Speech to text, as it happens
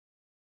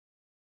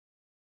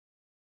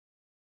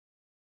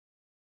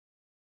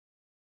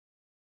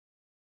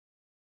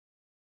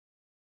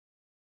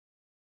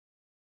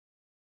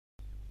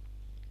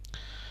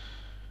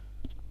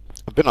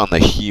I've been on the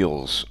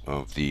heels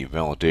of the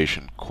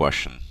validation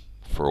question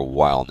for a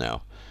while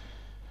now.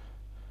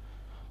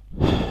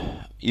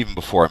 Even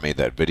before I made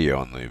that video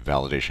on the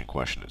validation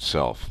question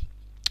itself.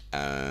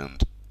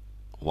 And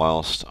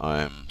whilst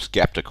I'm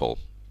skeptical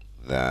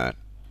that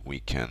we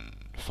can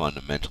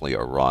fundamentally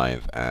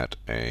arrive at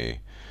a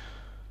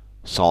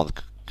solid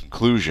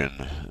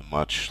conclusion,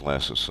 much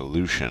less a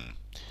solution,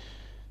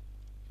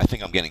 I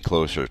think I'm getting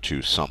closer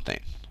to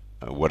something,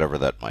 whatever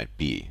that might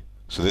be.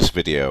 So this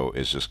video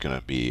is just going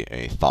to be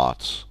a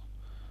thoughts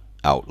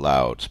out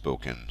loud,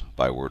 spoken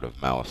by word of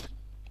mouth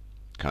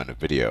kind of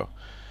video.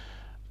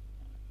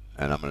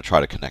 And I'm going to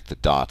try to connect the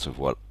dots of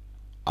what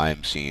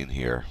I'm seeing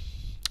here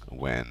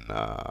when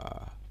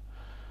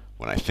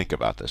I think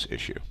about this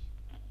issue.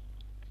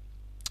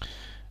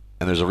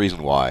 And there's a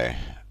reason why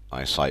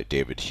I cite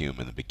David Hume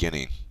in the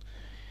beginning,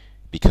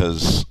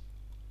 because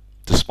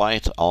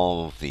despite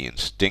all of the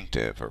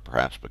instinctive, or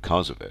perhaps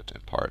because of it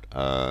in part,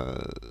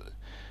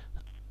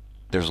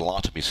 there's a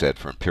lot to be said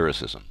for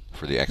empiricism,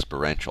 for the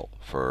experiential,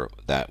 for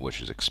that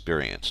which is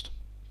experienced.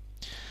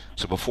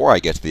 So before I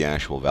get to the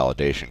actual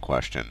validation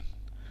question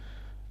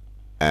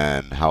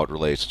and how it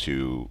relates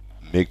to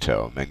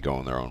MGTOW, men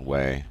going their own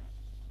way,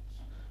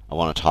 I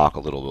want to talk a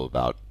little bit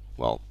about,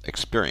 well,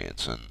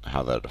 experience and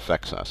how that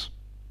affects us.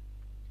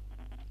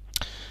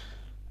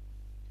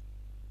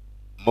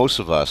 Most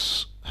of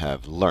us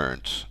have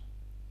learnt,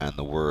 and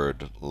the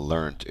word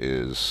learnt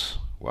is,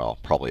 well,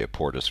 probably a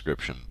poor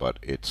description, but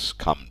it's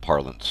common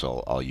parlance,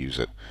 so I'll use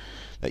it,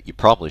 that you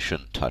probably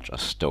shouldn't touch a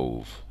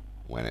stove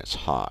when it's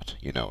hot,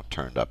 you know,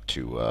 turned up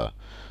to,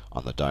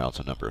 on the dial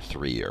to number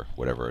 3 or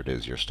whatever it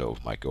is your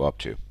stove might go up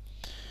to.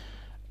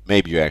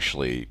 Maybe you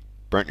actually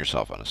burnt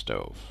yourself on a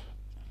stove,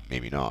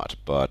 maybe not,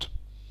 but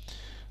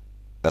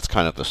that's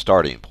kind of the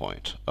starting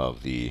point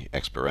of the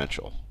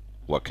experiential,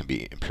 what can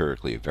be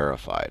empirically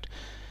verified.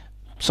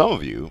 Some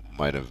of you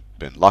might have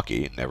been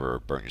lucky, never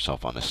burned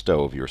yourself on a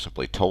stove, you were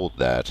simply told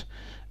that,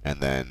 and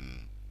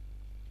then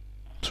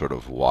sort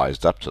of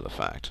wised up to the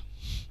fact.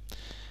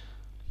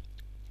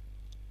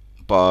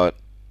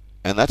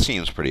 And that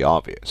seems pretty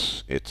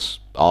obvious. It's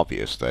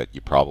obvious that you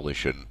probably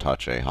shouldn't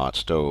touch a hot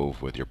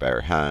stove with your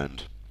bare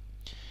hand.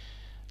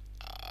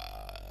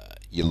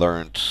 You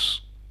learned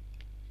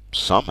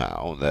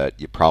somehow that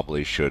you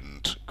probably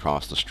shouldn't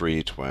cross the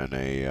street when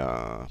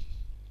a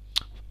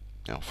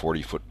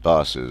 40-foot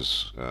bus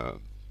is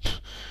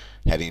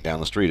heading down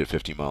the street at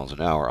 50 miles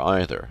an hour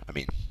either. I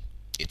mean,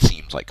 it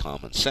seems like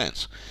common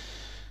sense.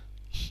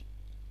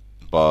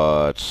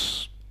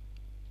 But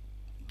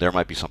there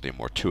might be something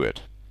more to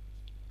it.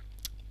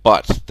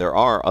 But there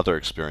are other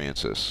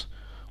experiences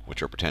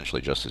which are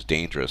potentially just as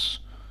dangerous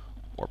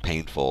or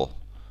painful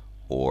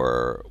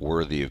or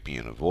worthy of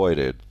being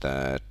avoided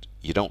that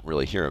you don't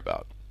really hear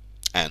about.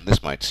 And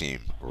this might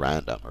seem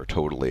random or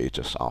totally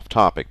just off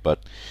topic,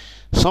 but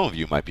some of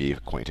you might be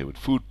acquainted with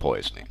food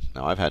poisoning.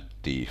 Now, I've had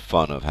the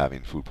fun of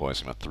having food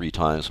poisoning about 3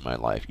 times in my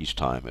life. Each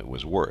time it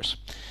was worse.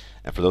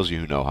 And for those of you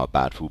who know how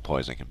bad food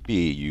poisoning can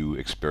be, you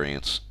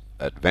experience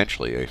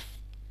eventually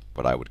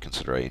what I would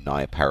consider a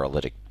nigh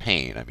paralytic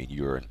pain. I mean,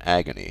 you're in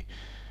agony.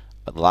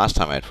 The last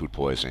time I had food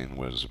poisoning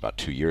was about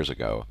 2 years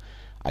ago.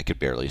 I could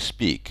barely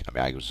speak. I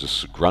mean, I was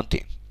just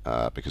grunting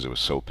because it was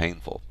so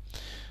painful.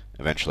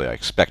 Eventually I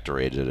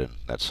expectorated and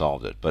that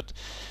solved it. But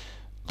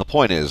the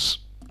point is,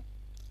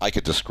 I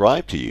could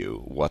describe to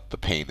you what the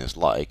pain is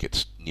like.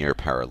 It's near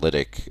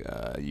paralytic.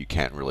 You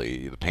can't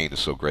really, the pain is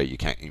so great you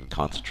can't even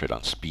concentrate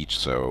on speech.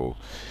 So,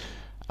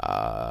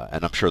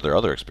 and I'm sure there are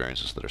other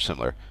experiences that are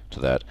similar to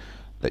that,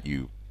 that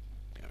you're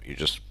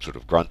just sort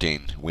of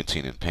grunting,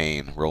 wincing in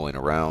pain, rolling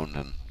around,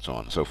 and so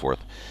on and so forth.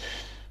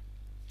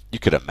 You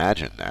could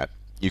imagine that.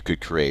 You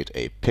could create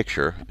a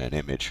picture, an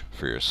image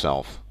for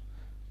yourself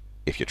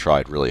if you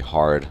tried really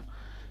hard,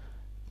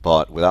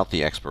 but without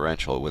the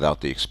experiential,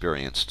 without the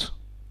experienced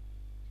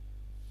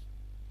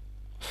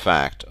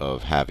fact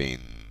of having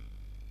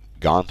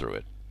gone through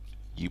it,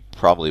 you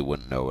probably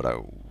wouldn't know what I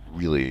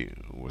really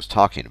was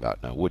talking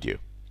about now, would you?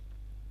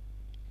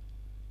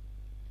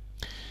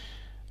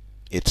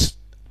 It's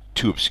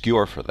too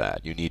obscure for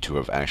that. You need to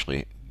have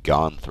actually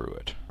gone through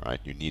it, right?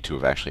 You need to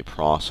have actually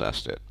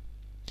processed it.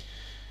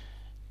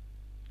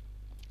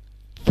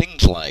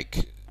 Things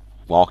like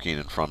walking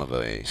in front of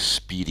a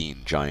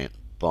speeding giant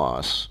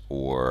bus,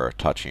 or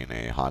touching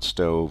a hot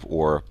stove,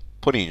 or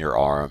putting your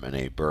arm in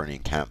a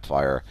burning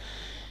campfire,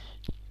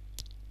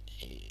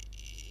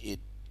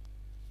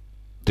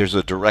 there's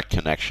a direct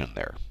connection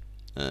there.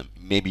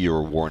 Maybe you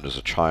were warned as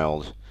a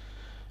child.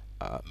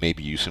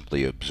 Maybe you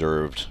simply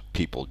observed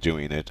people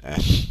doing it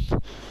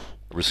and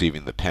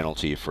receiving the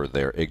penalty for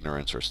their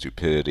ignorance or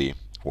stupidity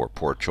or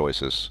poor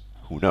choices.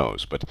 Who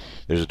knows? But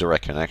there's a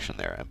direct connection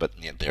there. But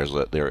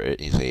there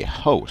is a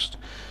host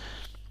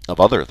of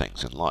other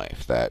things in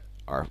life that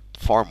are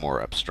far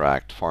more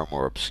abstract, far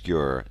more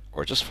obscure,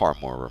 or just far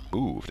more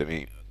removed. I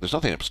mean, there's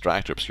nothing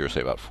abstract or obscure to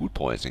say about food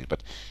poisoning,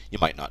 but you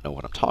might not know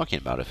what I'm talking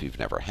about if you've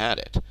never had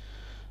it.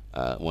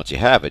 Once you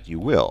have it, you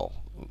will,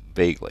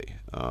 vaguely,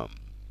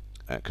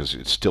 because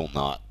it's still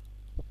not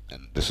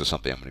and this is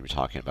something I'm going to be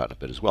talking about in a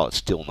bit as well, it's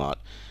still not,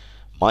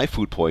 my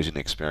food poisoning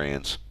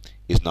experience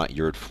is not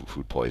your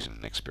food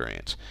poisoning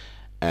experience.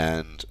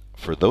 And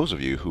for those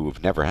of you who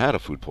have never had a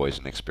food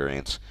poisoning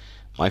experience,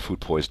 my food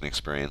poisoning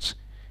experience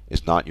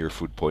is not your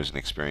food poisoning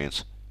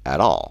experience at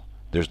all.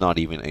 There's not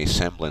even a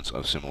semblance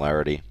of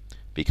similarity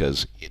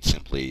because it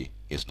simply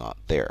is not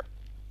there.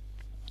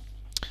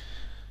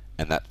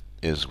 And that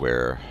is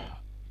where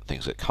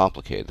things get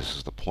complicated. This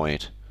is the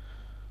point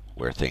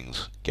where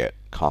things get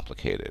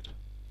complicated.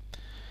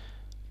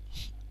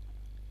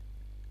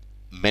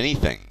 Many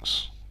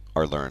things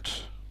are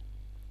learnt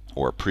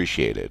or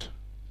appreciated,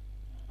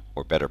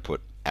 or better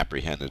put,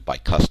 apprehended by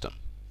custom.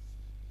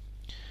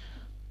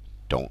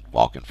 Don't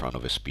walk in front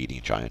of a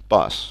speeding giant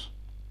bus.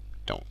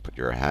 Don't put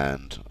your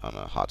hand on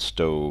a hot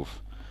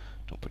stove.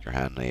 Don't put your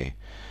hand in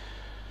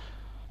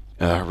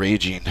a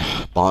raging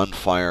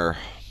bonfire.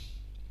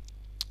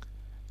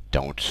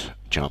 Don't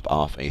jump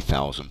off a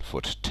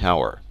 1,000-foot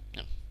tower.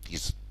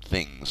 These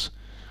things,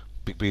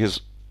 because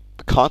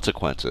the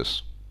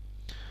consequences,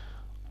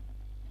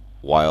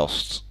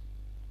 whilst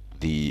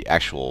the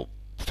actual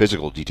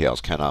physical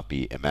details cannot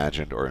be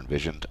imagined or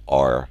envisioned,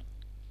 are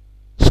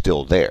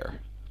still there.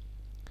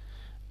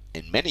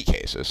 In many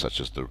cases, such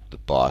as the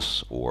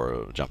bus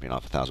or jumping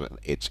off 1,000,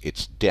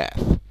 it's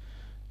death.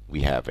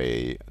 We have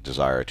a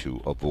desire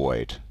to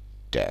avoid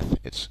death.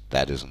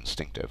 That is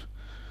instinctive.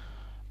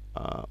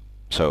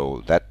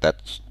 So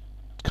that's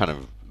kind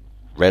of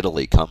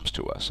readily comes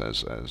to us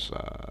as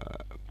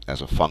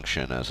a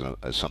function, as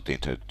something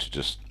to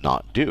just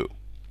not do.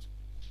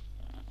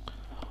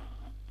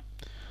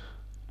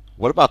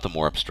 What about the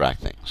more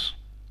abstract things?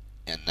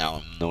 And now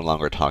I'm no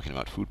longer talking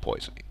about food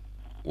poisoning.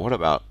 What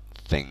about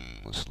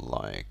things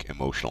like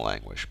emotional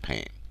anguish,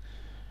 pain?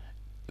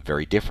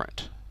 Very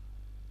different,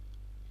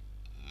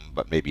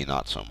 but maybe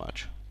not so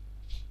much.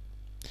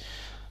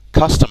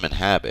 Custom and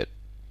habit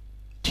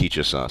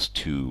teaches us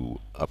to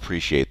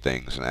appreciate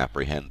things and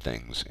apprehend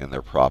things in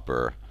their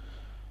proper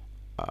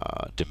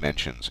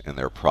dimensions, in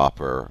their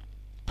proper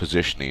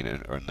positioning,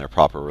 or in their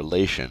proper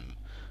relation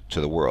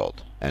to the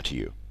world and to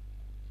you.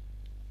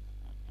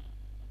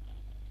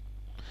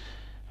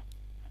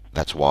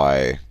 That's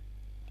why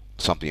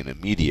something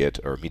immediate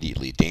or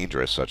immediately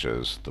dangerous, such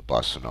as the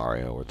bus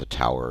scenario or the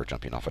tower,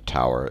 jumping off a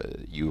tower,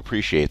 you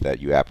appreciate that,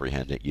 you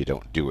apprehend it, you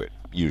don't do it,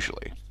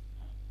 usually.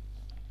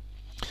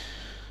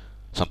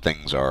 Some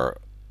things are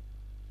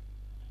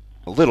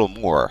a little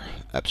more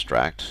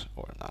abstract,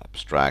 or not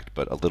abstract,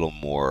 but a little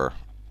more,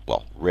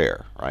 well,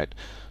 rare, right?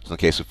 So in the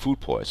case of food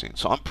poisoning,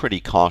 so I'm pretty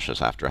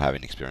cautious after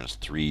having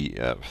experienced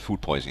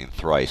food poisoning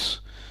thrice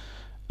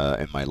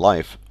in my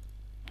life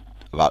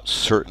about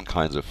certain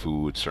kinds of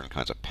food, certain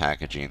kinds of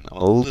packaging. I'm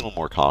a little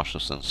more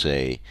cautious than,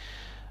 say,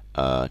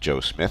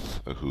 Joe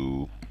Smith,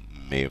 who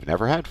may have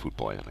never had food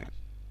poisoning.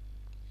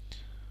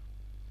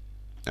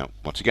 Now,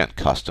 once again,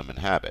 custom and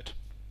habit.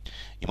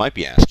 You might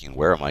be asking,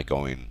 where am I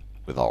going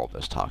with all of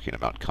this, talking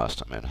about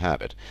custom and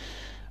habit?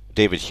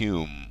 David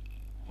Hume,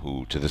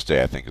 who to this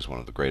day I think is one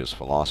of the greatest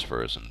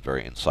philosophers and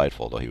very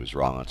insightful, though he was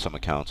wrong on some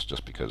accounts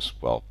just because,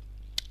 well,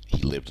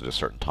 he lived at a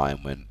certain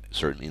time when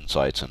certain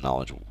insights and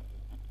knowledge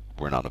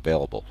were not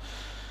available,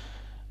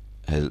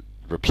 has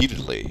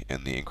repeatedly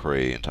in the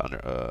inquiry into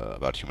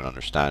about human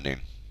understanding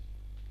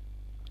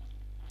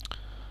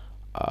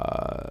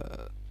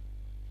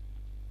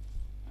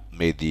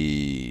made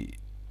the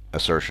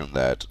assertion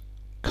that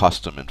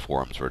custom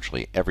informs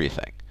virtually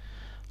everything.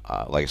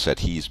 Like I said,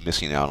 he's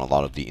missing out on a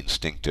lot of the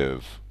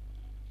instinctive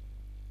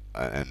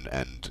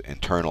and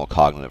internal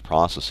cognitive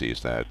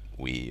processes that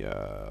we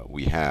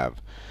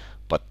have,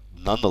 but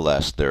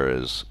nonetheless, there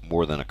is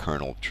more than a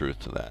kernel of truth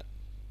to that.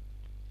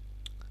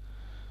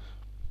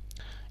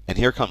 And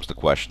here comes the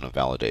question of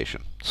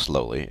validation.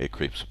 Slowly, it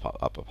creeps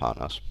up upon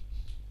us.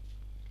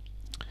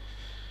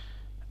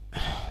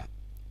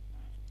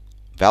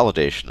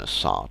 Validation is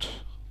sought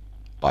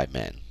by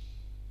men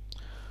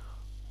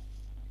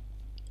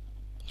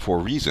for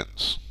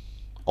reasons,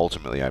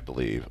 ultimately, I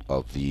believe,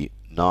 of the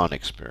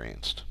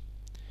non-experienced,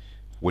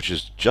 which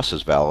is just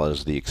as valid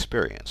as the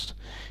experienced.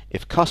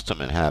 If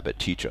custom and habit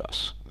teach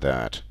us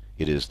that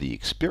it is the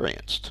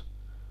experienced,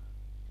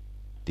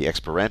 the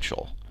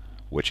experiential,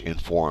 which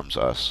informs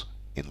us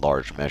in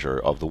large measure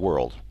of the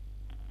world,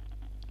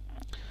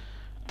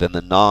 then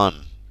the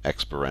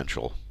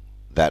non-experiential,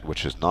 that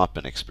which has not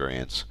been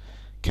experienced,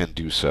 can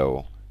do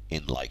so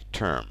in like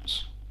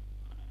terms.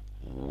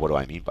 What do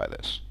I mean by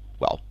this?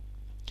 Well,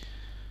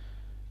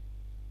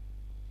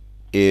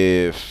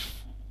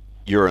 if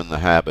you're in the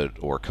habit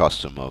or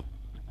custom of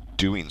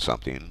doing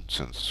something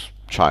since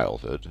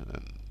childhood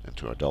and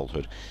into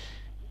adulthood,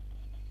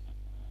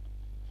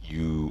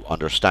 you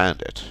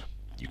understand it,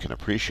 you can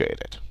appreciate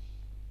it,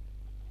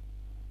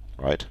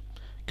 right?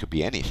 Could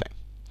be anything.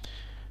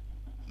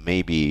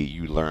 Maybe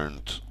you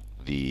learned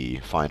the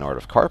fine art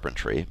of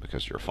carpentry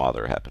because your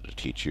father happened to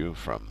teach you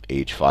from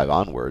age 5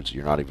 onwards.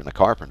 You're not even a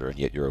carpenter, and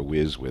yet you're a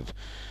whiz with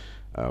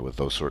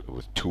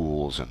with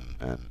tools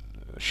and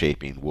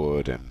shaping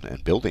wood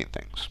and building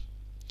things.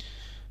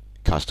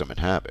 Custom and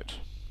habit.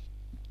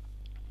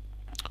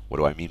 What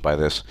do I mean by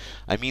this?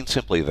 I mean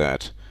simply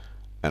that,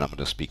 and I'm going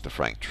to speak the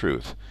frank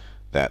truth,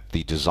 that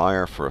the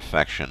desire for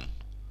affection,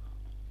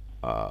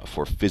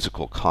 for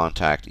physical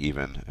contact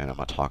even, and I'm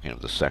not talking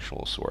of the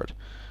sexual sort,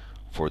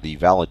 for the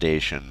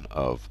validation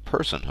of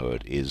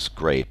personhood is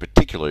great,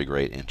 particularly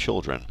great in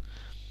children,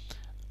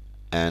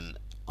 and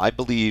I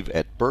believe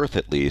at birth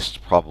at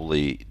least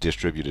probably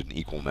distributed in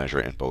equal measure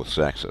in both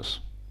sexes.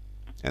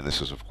 And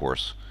this is, of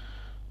course,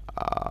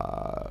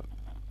 uh,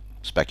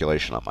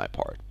 speculation on my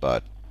part,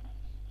 but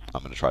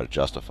I'm going to try to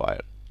justify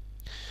it.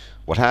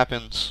 What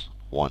happens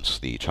once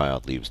the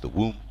child leaves the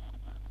womb,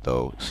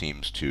 though,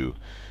 seems to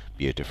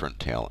be a different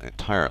tale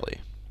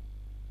entirely.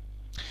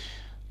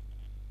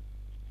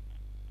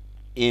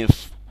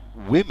 If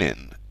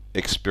women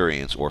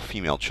experience, or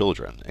female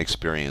children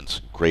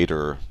experience,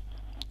 greater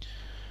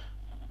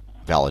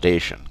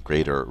validation,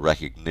 greater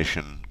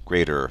recognition,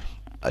 greater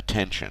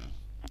attention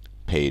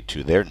paid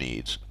to their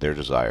needs, their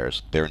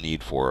desires, their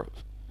need for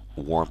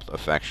warmth,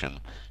 affection,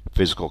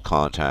 physical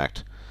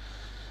contact,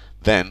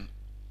 then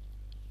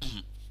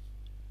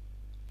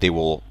they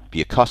will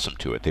be accustomed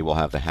to it. They will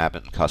have the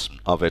habit and custom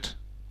of it.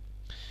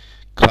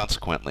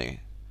 Consequently,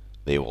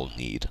 they will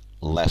need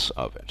less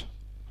of it.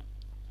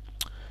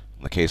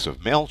 In the case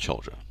of male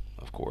children,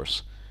 of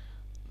course,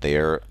 they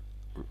are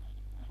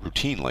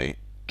routinely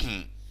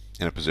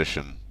in a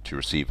position to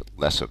receive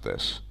less of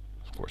this.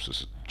 Of course,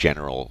 this is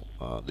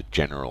the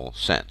general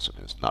sense. I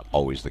mean, it's not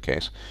always the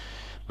case.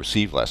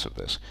 Receive less of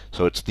this.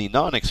 So it's the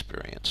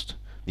non-experienced,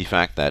 the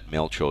fact that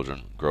male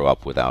children grow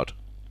up without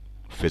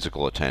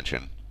physical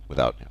attention,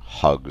 without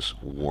hugs,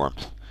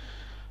 warmth,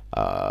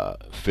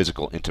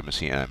 physical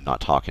intimacy, and I'm not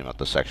talking about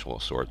the sexual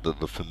sort,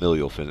 the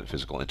familial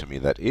physical intimacy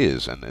that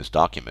is, and is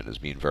documented as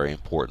being very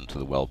important to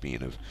the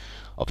well-being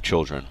of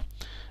children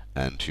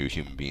and to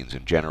human beings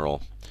in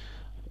general,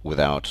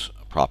 without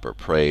proper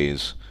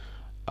praise,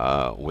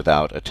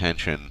 without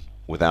attention,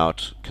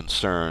 without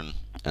concern,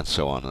 and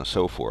so on and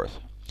so forth.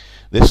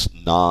 This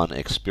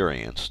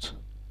non-experienced,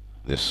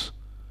 this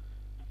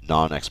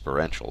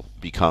non-experiential,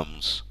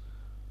 becomes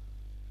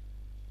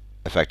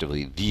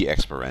effectively the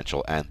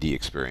experiential and the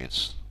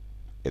experience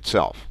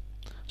itself.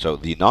 So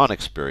the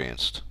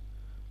non-experienced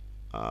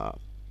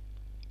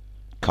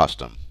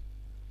custom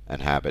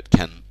and habit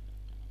can,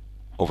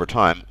 over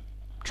time,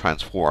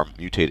 transform,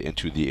 mutate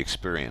into the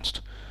experienced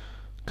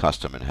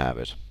custom and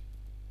habit.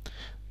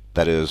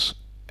 That is,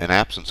 an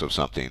absence of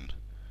something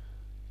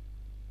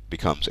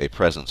becomes a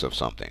presence of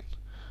something.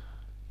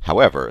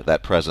 However,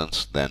 that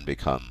presence then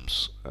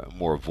becomes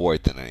more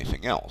void than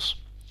anything else.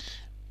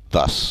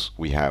 Thus,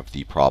 we have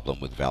the problem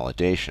with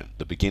validation,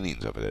 the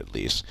beginnings of it at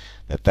least,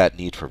 that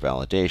need for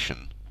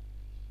validation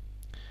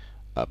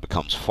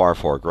becomes far,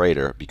 far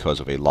greater because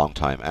of a long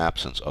time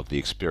absence of the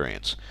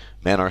experience.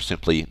 Men are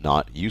simply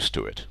not used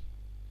to it.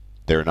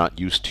 They're not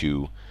used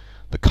to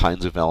the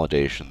kinds of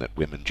validation that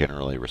women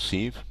generally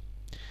receive,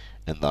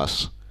 and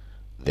thus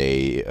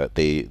they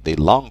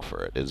long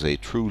for it. It is a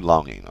true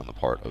longing on the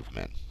part of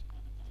men.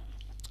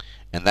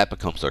 And that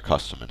becomes their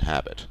custom and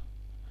habit.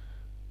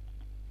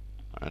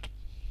 Right?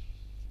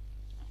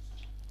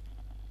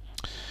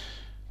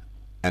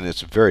 And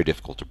it's very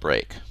difficult to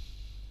break.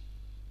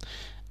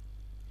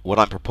 What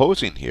I'm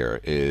proposing here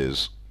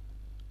is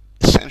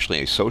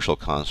essentially a social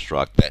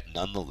construct that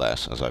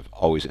nonetheless, as I've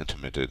always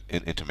intimated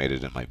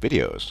in my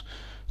videos,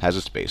 has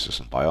its basis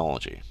in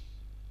biology.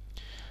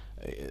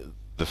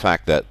 The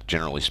fact that,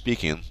 generally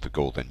speaking, the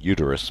golden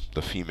uterus,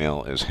 the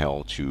female is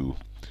held to,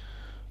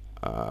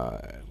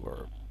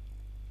 or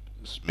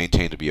is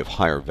maintained to be of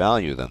higher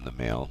value than the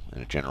male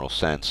in a general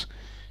sense,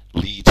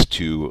 leads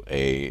to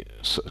a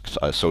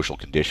social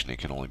conditioning,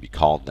 can only be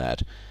called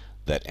that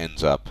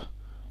ends up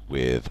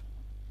with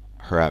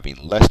her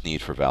having less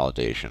need for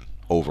validation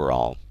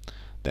overall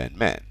than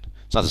men.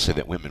 It's not to say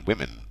that women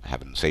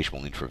have an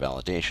insatiable need for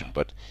validation,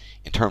 but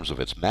in terms of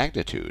its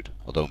magnitude,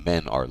 although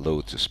men are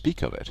loath to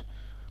speak of it,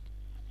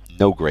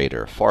 no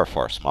greater, far,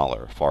 far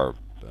smaller, far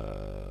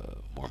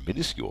more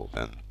minuscule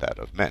than that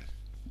of men.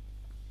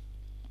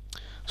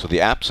 So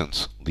the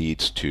absence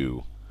leads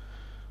to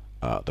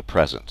the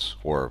presence,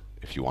 or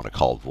if you want to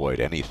call void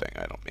anything,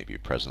 maybe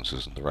presence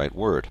isn't the right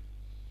word.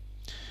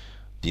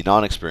 The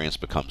non-experienced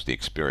becomes the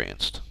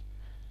experienced.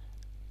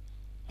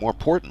 More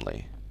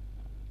importantly,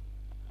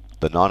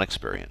 the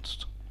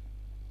non-experienced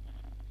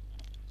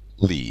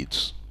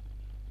leads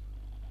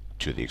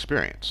to the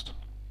experienced.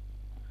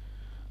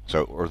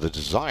 So, or the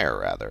desire,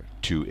 rather,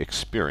 to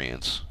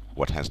experience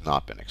what has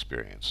not been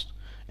experienced.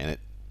 And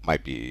it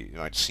might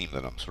seem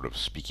that I'm sort of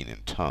speaking in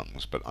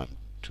tongues, but I'm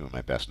doing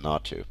my best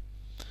not to.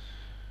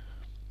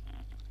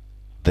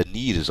 The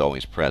need is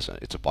always present.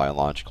 It's a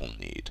biological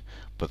need.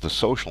 But the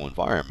social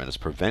environment has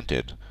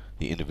prevented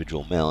the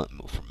individual male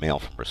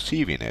from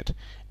receiving it,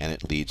 and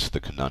it leads to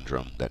the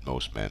conundrum that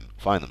most men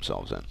find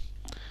themselves in.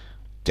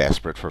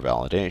 Desperate for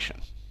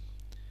validation.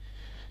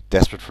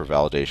 Desperate for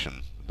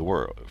validation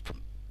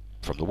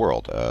from the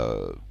world.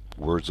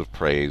 Words of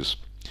praise,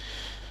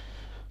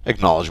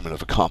 acknowledgement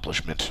of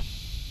accomplishment,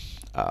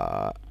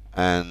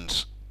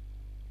 and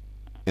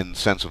in the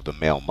sense of the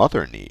male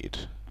mother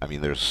need, I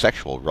mean, there's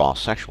raw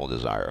sexual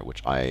desire,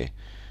 which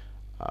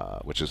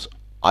is,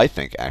 I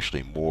think,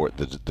 actually more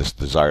this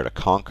desire to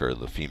conquer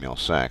the female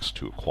sex,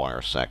 to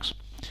acquire sex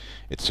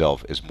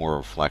itself, is more a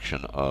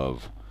reflection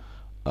of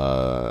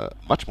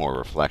much more a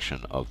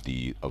reflection of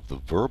the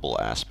verbal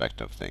aspect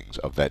of things,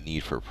 of that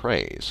need for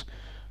praise.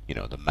 You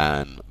know, the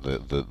man,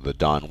 the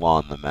Don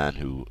Juan, the man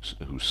who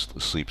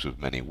sleeps with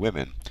many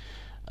women,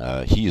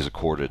 he is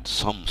accorded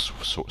some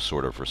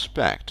sort of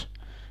respect.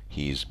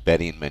 He's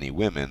bedding many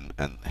women,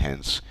 and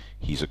hence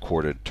he's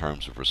accorded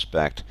terms of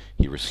respect.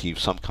 He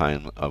receives some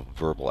kind of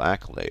verbal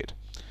accolade.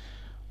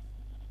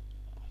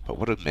 But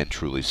what do men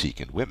truly seek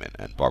in women?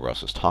 And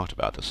Barbaros has talked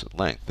about this at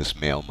length, this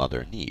male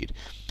mother need.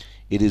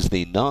 It is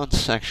the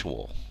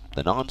non-sexual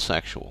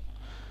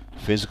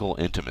physical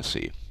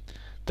intimacy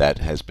that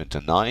has been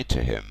denied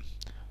to him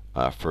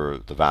for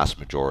the vast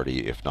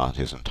majority, if not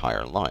his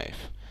entire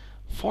life.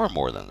 Far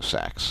more than the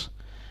sex.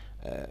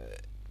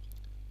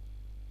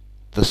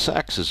 The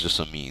sex is just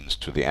a means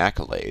to the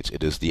accolades.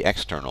 It is the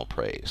external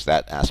praise,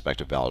 that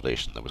aspect of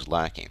validation that was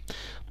lacking.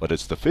 But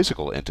it's the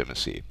physical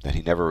intimacy that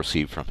he never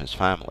received from his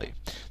family,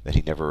 that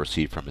he never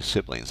received from his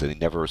siblings, that he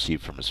never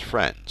received from his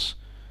friends.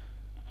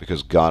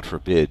 Because God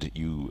forbid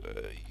you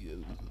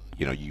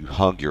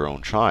hug your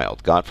own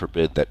child. God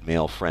forbid that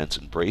male friends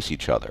embrace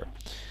each other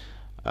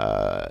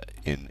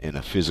in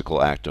a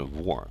physical act of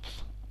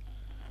warmth.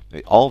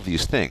 All of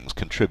these things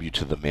contribute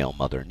to the male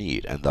mother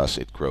need, and thus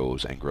it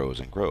grows and grows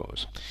and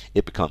grows.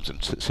 It becomes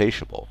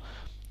insatiable.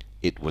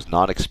 It was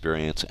not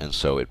experienced, and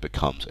so it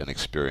becomes an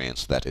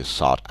experience that is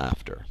sought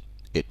after.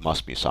 It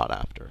must be sought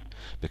after,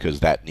 because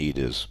that need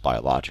is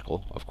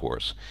biological, of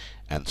course,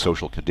 and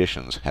social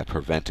conditions have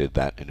prevented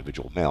that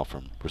individual male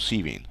from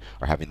receiving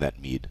or having that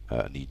need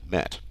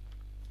met.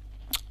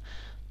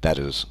 That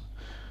is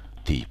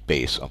the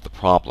base of the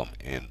problem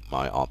in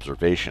my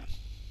observation.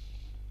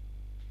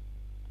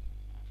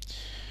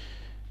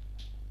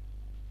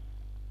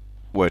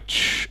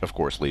 Which, of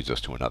course, leads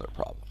us to another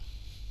problem.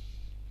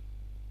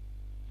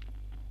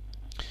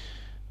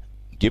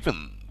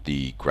 Given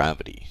the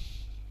gravity,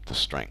 the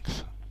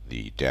strength,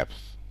 the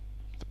depth,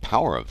 the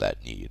power of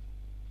that need,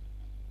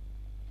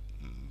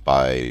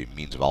 by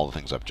means of all the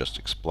things I've just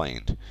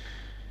explained,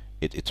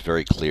 it's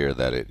very clear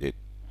that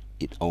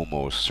it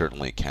almost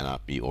certainly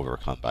cannot be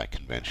overcome by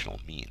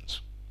conventional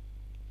means.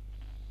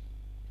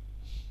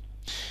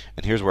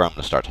 And here's where I'm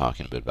going to start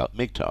talking a bit about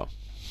MGTOW.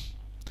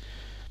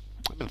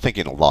 I've been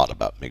thinking a lot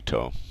about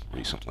MGTOW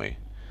recently,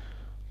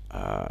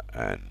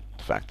 and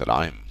the fact that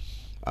I'm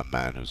a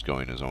man who's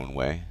going his own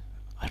way.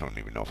 I don't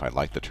even know if I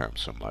like the term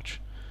so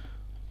much,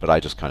 but I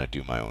just kind of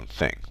do my own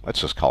thing.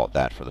 Let's just call it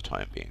that for the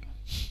time being,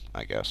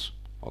 I guess,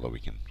 although we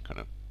can kind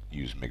of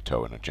use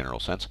MGTOW in a general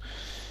sense.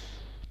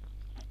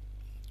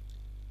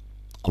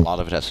 A lot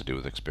of it has to do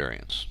with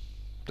experience,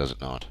 does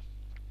it not?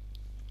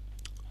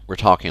 We're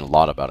talking a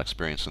lot about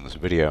experience in this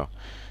video.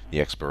 The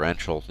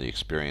experiential, the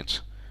experience,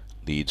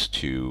 leads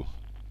to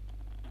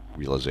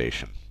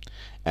realization.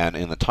 And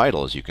in the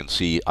title, as you can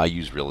see, I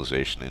use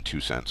realization in two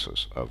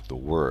senses of the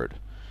word.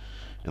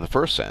 In the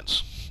first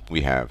sense,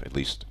 we have, at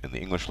least in the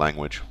English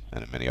language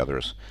and in many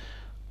others,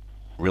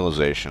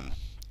 realization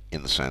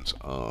in the sense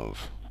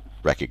of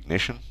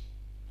recognition,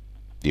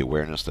 the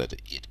awareness that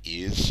it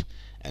is,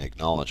 and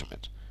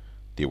acknowledgement,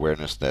 the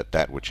awareness that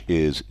that which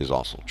is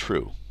also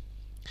true.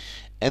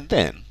 And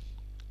then,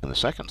 in the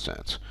second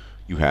sense,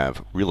 you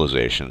have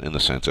realization in the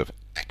sense of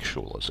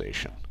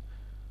actualization.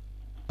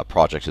 A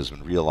project has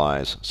been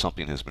realized,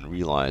 something has been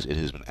realized, it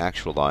has been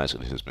actualized,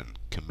 it has been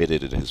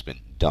committed, it has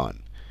been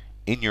done.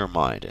 In your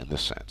mind, in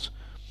this sense.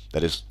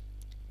 That is,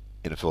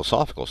 in a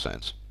philosophical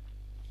sense,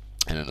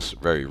 and in a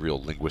very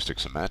real linguistic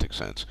semantic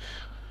sense,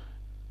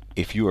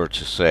 if you are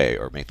to say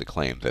or make the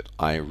claim that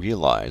I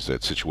realize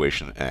that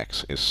situation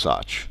X is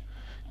such,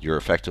 you're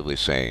effectively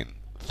saying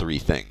three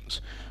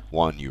things.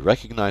 One, you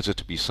recognize it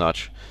to be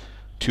such.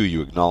 Two,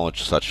 you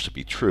acknowledge such to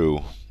be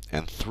true.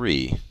 And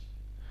three,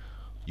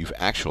 you've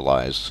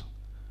actualized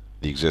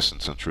the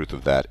existence and truth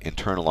of that,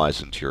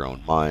 internalized into your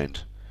own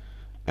mind,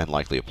 and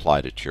likely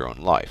applied it to your own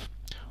life.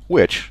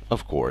 Which,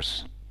 of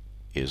course,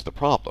 is the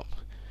problem.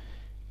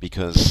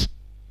 Because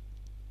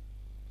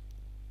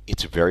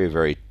it's very,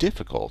 very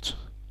difficult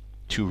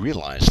to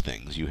realize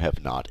things you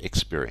have not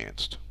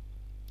experienced.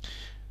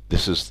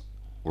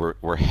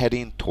 We're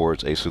heading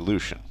towards a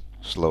solution,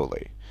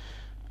 slowly.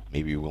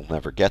 Maybe we'll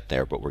never get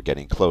there, but we're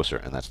getting closer,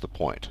 and that's the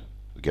point.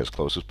 We get as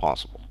close as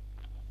possible.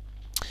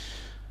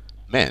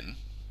 Men,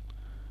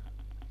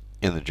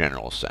 in the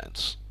general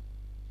sense,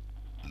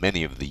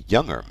 many of the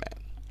younger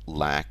men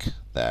lack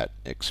that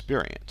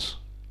experience.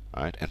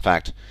 Right? In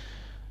fact,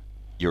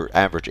 your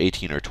average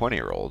 18 or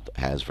 20-year-old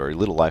has very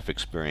little life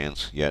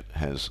experience, yet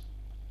has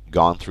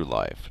gone through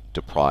life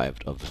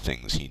deprived of the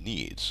things he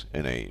needs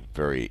in a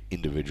very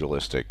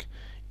individualistic,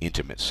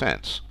 intimate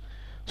sense.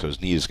 So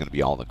his need is going to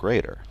be all the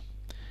greater.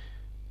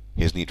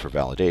 His need for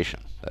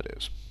validation, that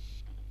is.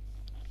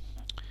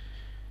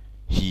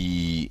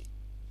 He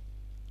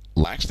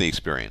lacks the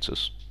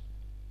experiences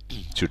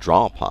to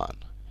draw upon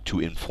to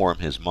inform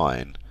his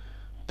mind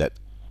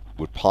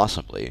would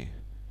possibly,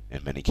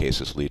 in many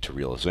cases, lead to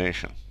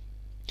realization.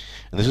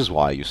 And this is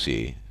why you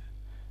see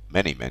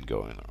many men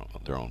going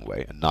their own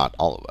way, and not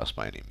all of us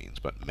by any means,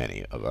 but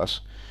many of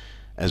us,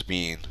 as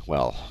being,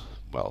 well,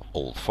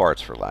 old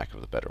farts for lack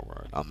of a better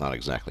word. I'm not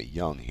exactly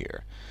young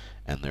here,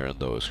 and there are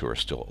those who are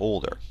still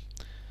older.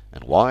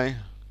 And why?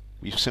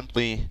 We've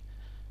simply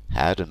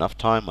had enough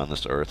time on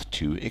this earth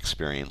to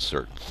experience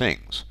certain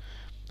things.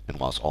 And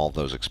whilst all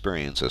those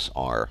experiences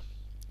are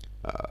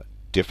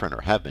different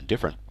or have been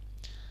different,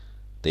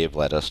 they have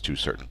led us to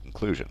certain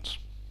conclusions.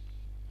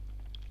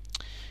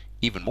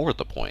 Even more at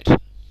the point,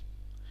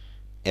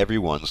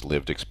 everyone's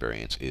lived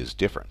experience is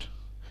different,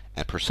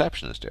 and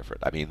perception is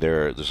different. I mean,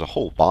 there's a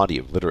whole body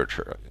of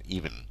literature,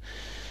 even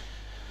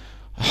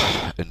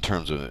in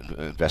terms of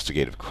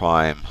investigative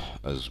crime,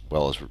 as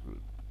well as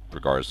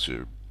regards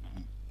to,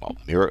 well,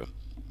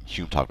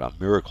 Hume talked about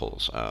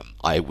miracles,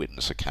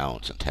 eyewitness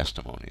accounts, and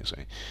testimonies.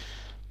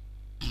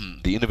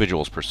 The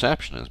individual's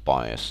perception is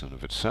biased in and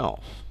of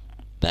itself.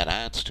 That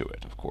adds to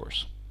it, of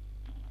course.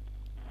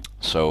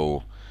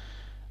 So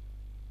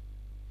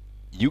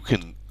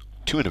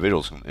two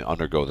individuals can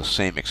undergo the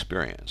same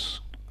experience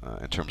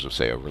in terms of,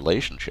 say, a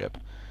relationship,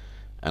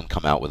 and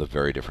come out with a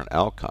very different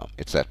outcome.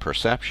 It's that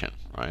perception,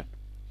 right?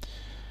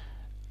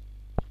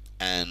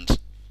 And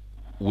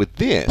with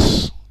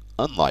this,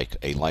 unlike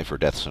a life or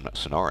death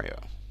scenario,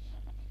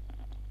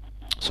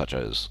 such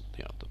as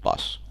the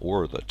bus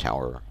or the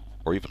tower,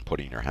 or even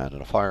putting your hand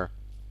in a fire,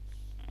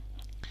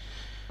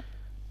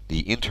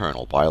 the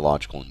internal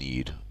biological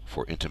need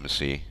for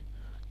intimacy,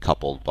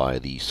 coupled by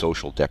the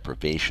social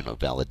deprivation of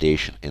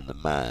validation in the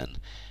man,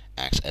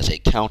 acts as a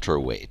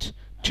counterweight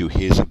to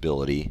his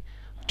ability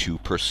to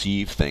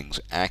perceive things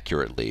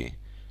accurately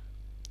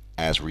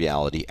as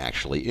reality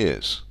actually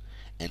is.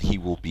 And he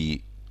will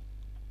be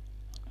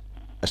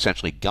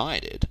essentially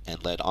guided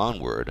and led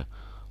onward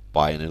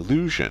by an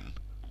illusion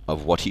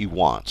of what he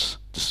wants,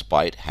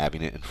 despite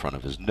having it in front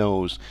of his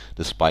nose,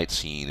 despite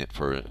seeing it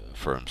for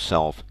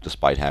himself,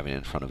 despite having it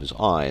in front of his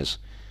eyes.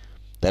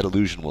 That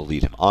illusion will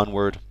lead him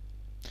onward.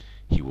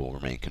 He will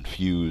remain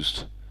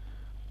confused,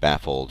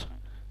 baffled,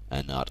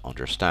 and not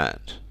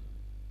understand.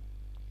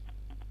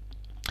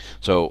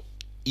 So,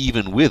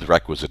 even with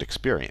requisite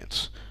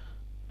experience,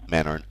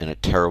 men are in a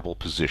terrible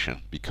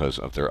position because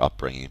of their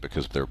upbringing,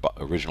 because of their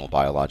original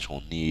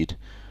biological need,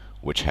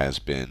 which has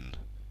been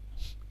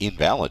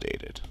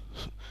invalidated.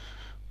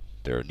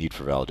 Their need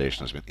for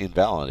validation has been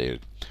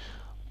invalidated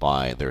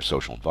by their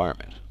social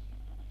environment,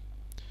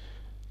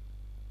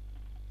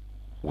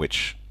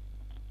 which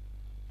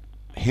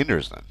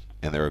hinders them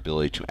in their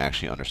ability to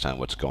actually understand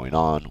what's going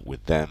on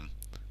with them,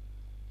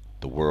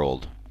 the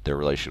world, their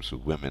relationships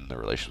with women, their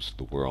relationships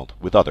with the world,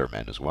 with other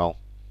men as well.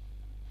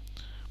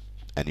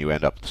 And you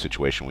end up with the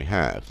situation we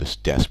have, this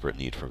desperate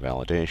need for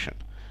validation.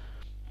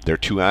 There are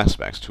two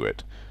aspects to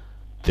it.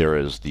 There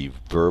is the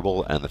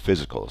verbal and the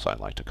physical, as I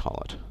like to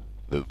call it.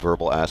 The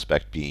verbal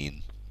aspect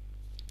being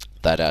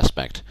that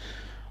aspect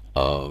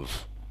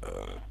of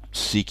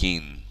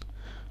seeking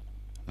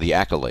the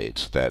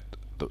accolades, that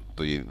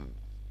the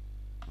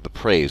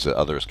praise that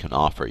others can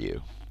offer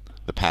you,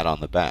 the pat on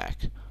the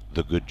back,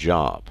 the good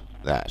job,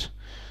 that.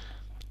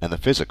 And the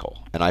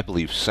physical. And I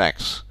believe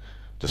sex,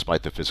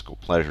 despite the physical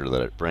pleasure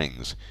that it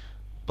brings,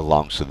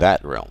 belongs to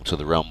that realm, to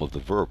the realm of the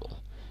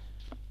verbal.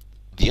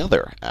 The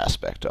other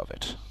aspect of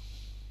it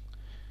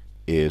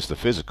is the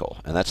physical,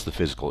 and that's the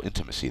physical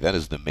intimacy. That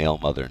is the male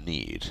mother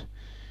need.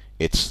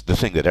 It's the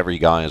thing that every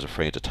guy is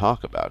afraid to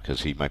talk about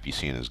because he might be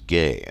seen as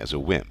gay, as a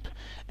wimp,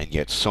 and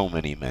yet so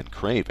many men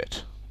crave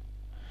it.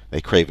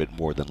 They crave it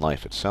more than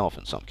life itself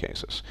in some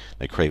cases.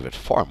 They crave it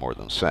far more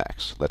than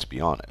sex, let's be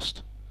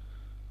honest.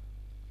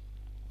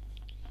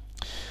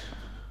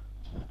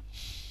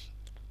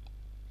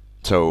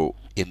 So,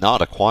 in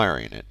not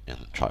acquiring it in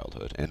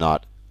childhood, and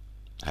not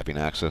having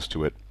access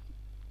to it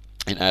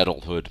in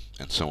adulthood,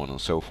 and so on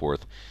and so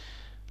forth,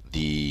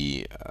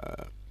 the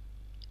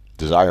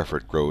desire for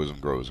it grows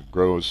and grows and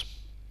grows.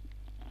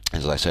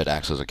 As I said,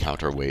 acts as a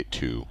counterweight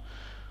to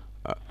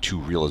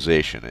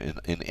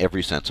realization in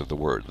every sense of the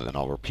word. And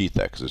I'll repeat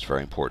that because it's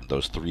very important.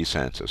 Those three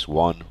senses: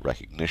 one,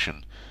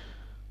 recognition;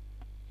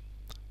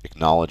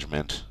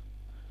 acknowledgement;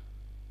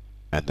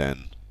 and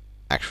then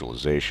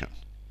actualization.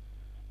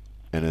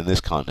 And in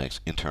this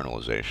context,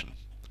 internalization.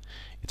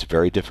 It's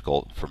very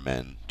difficult for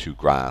men to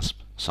grasp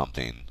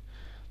something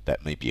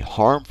that may be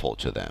harmful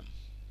to them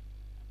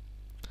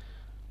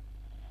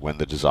when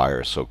the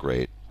desire is so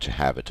great to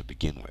have it to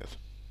begin with.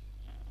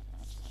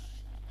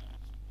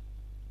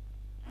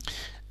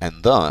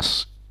 And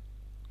thus,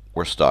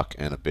 we're stuck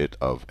in a bit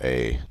of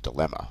a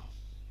dilemma.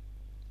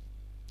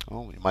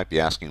 Well, you might be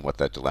asking what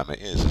that dilemma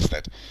is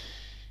that,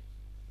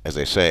 as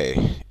they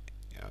say,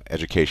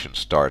 education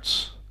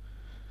starts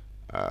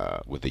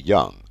with the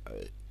young.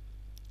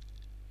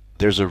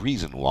 There's a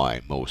reason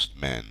why most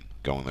men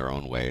going their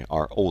own way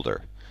are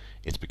older.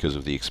 It's because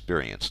of the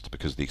experience,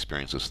 because of the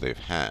experiences they've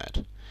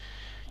had.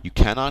 You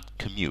cannot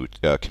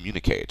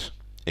communicate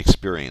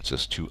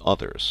experiences to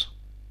others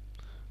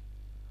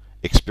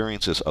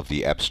experiences of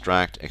the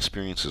abstract,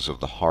 experiences of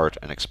the heart,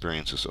 and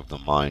experiences of the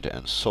mind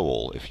and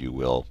soul, if you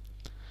will.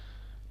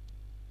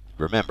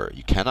 Remember,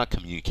 you cannot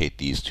communicate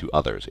these to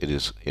others. It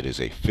is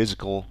a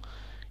physical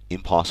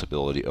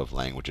impossibility of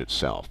language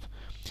itself.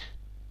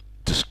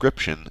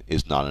 Description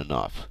is not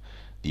enough.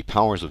 The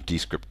powers of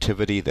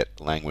descriptivity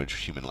that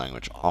human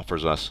language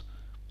offers us,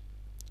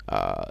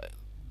 uh,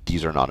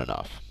 these are not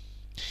enough.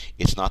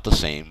 It's not the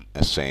same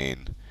as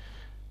saying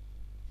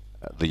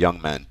the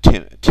young man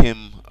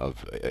Tim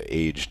of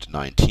aged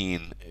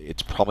 19,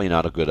 it's probably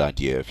not a good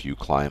idea if you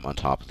climb on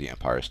top of the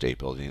Empire State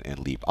Building and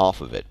leap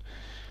off of it.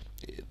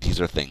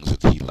 These are things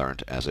that he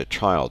learned as a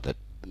child, that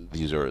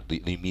these are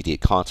the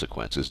immediate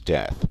consequences,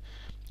 death.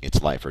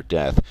 It's life or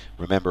death.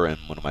 Remember in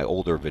one of my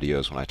older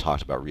videos when I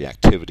talked about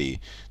reactivity,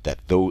 that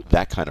though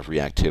that kind of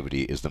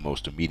reactivity is the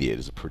most immediate,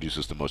 it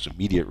produces the most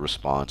immediate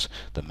response.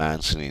 The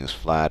man sitting in his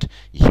flat,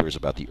 he hears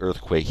about the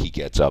earthquake, he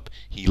gets up,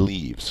 he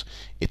leaves.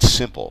 It's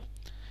simple.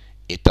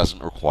 It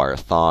doesn't require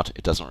thought.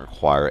 It doesn't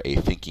require a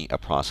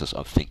process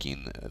of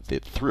thinking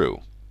it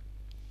through.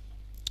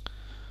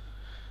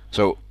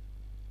 So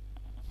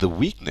the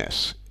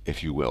weakness,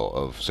 if you will,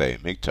 of, say,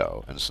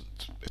 MGTOW, and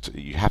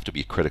you have to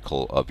be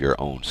critical of your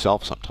own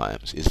self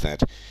sometimes, is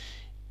that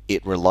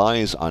it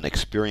relies on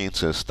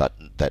experiences that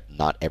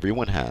not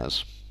everyone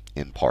has,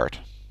 in part,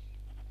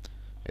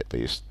 at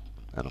least,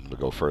 and I'm going to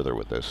go further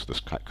with this. This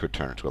could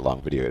turn into a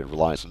long video. It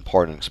relies in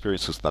part on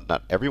experiences that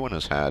not everyone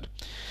has had,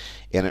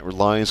 and it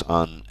relies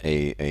on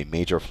a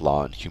major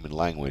flaw in human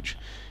language,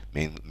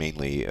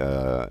 namely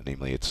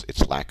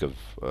its lack of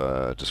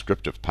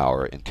descriptive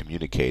power in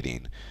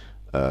communicating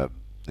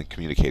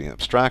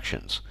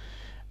abstractions.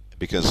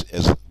 Because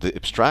as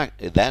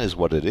that is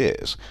what it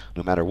is.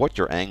 No matter what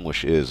your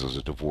anguish is as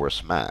a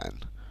divorced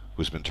man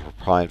who's been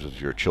deprived of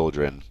your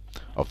children,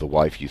 of the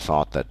wife you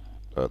thought that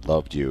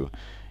loved you,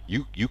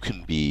 you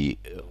can be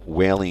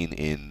wailing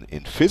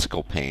in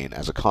physical pain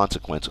as a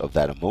consequence of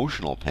that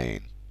emotional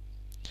pain.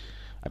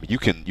 I mean, you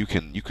can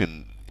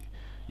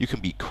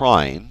be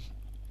crying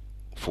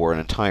for an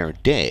entire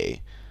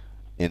day,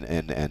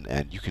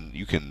 and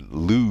you can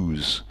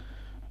lose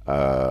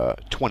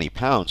 20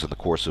 pounds in the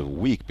course of a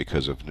week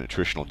because of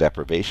nutritional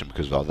deprivation,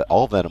 because of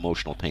all that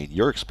emotional pain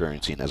you're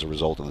experiencing as a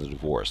result of the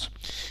divorce.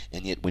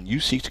 And yet, when you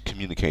seek to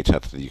communicate to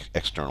the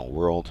external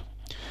world,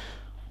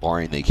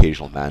 barring the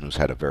occasional man who's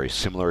had a very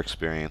similar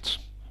experience,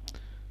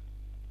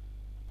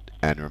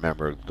 and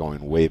remember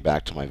going way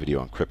back to my video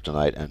on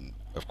kryptonite, and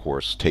of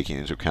course taking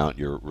into account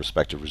your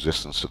respective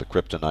resistance to the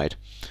kryptonite,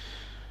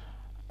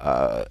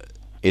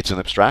 it's an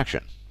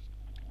abstraction.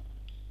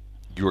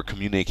 You are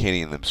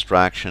communicating an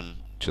abstraction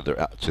to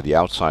the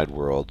outside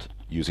world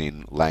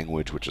using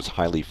language which is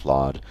highly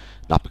flawed,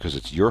 not because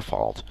it's your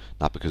fault,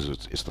 not because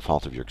it's the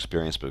fault of your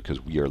experience, but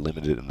because we are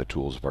limited in the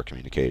tools of our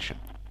communication.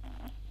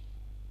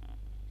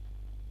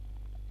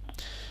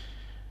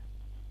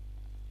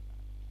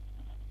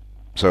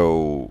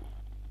 So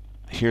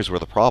here's where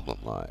the problem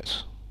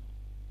lies.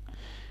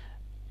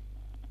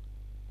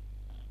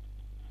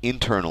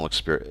 Internal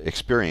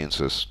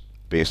experiences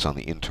based on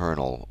the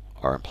internal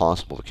are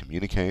impossible to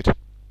communicate,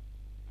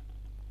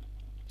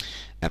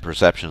 and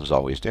perception is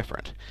always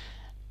different.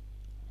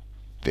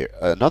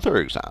 Another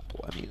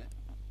example, I mean,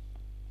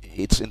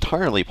 it's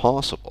entirely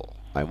possible,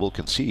 I will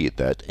concede,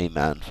 that a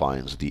man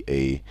finds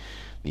the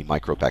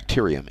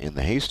microbacterium in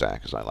the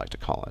haystack, as I like to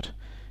call it.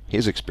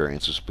 His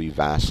experiences will be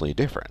vastly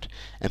different,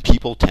 and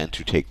people tend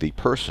to take the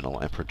personal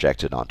and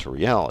project it onto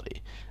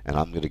reality. And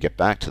I'm going to get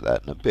back to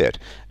that in a bit,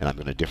 and I'm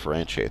going to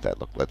differentiate that.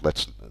 Look,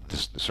 this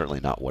is certainly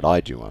not what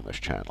I do on this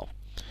channel.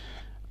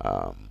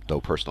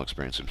 Though personal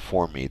experience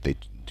inform me, they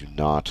do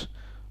not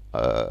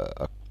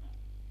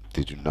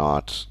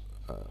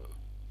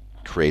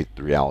create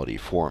the reality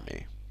for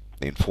me.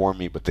 They inform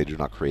me, but they do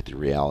not create the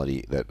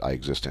reality that I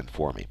exist in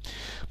for me.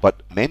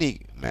 But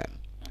many men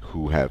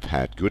who have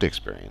had good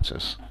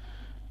experiences,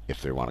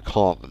 if they want to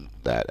call them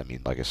that, I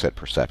mean, like I said,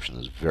 perception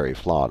is very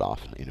flawed.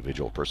 Often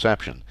individual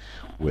perception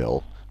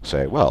will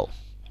say, well,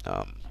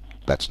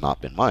 that's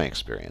not been my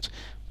experience,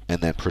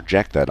 and then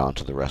project that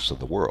onto the rest of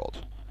the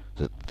world.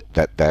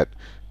 That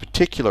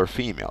particular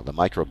female, the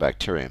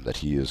microbacterium that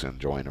he is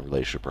enjoying a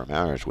relationship or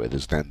marriage with,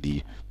 is then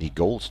the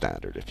gold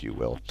standard, if you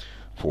will,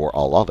 for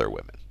all other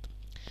women.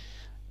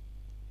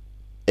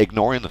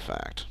 Ignoring the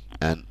fact,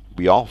 and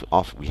we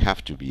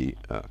have to be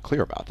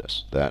clear about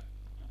this, that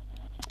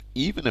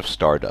even if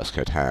Stardust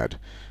had had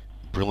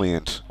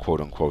brilliant,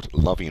 quote-unquote,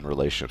 loving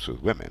relationships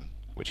with women,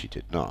 which he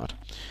did not,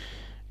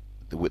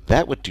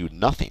 that would do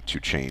nothing to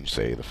change,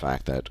 say, the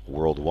fact that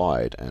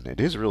worldwide, and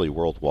it is really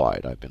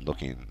worldwide, I've been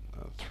looking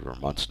for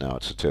months now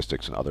at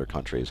statistics in other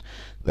countries,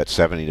 that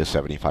 70 to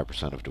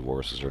 75% of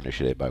divorces are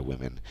initiated by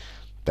women,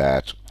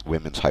 that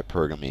women's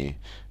hypergamy,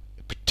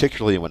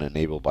 particularly when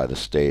enabled by the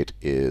state,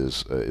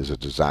 is a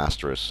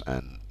disastrous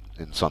and,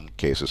 in some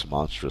cases,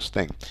 monstrous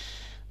thing.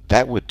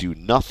 That would do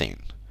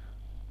nothing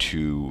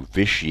to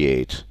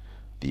vitiate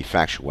the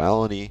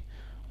factuality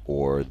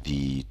or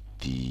the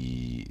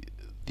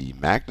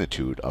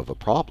magnitude of a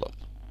problem.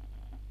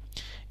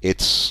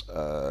 It's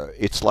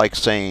like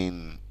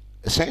saying,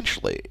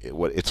 essentially,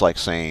 it's like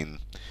saying,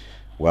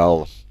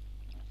 well,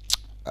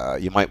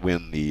 you might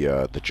win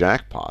the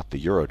jackpot, the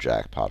Euro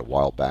jackpot. A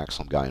while back,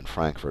 some guy in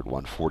Frankfurt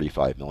won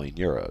 45 million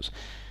euros,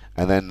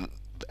 and then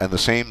and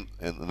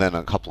then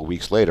a couple of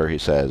weeks later, he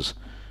says,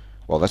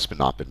 "Well,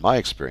 not been my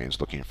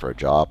experience looking for a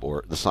job,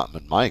 or that's not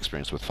been my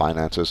experience with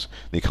finances.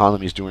 The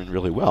economy is doing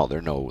really well. There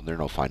are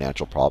no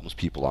financial problems.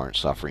 People aren't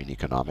suffering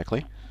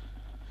economically."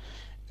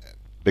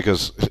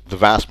 Because the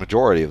vast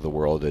majority of the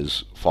world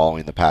is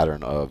following the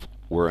pattern of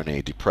we're in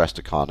a depressed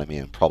economy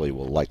and probably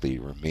will likely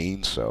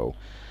remain so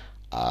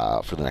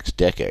for the next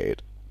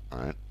decade,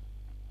 right?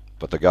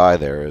 But the guy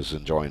there is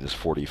enjoying his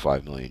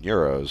 45 million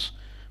euros.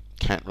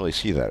 Can't really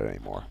see that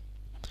anymore,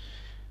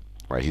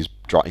 right? He's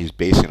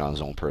basing it on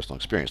his own personal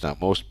experience. Now,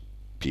 most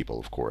people,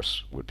 of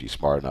course, would be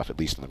smart enough, at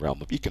least in the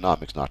realm of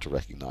economics, not to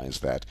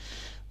recognize that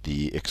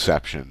the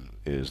exception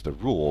is the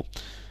rule.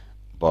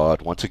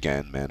 But once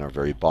again, men are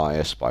very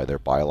biased by their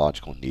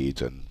biological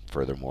needs, and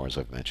furthermore, as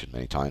I've mentioned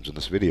many times in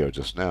this video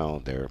just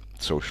now, their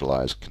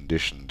socialized,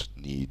 conditioned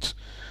needs,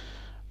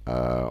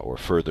 or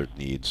furthered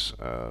needs,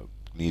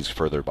 needs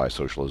furthered by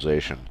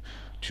socialization,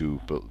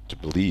 to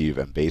believe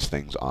and base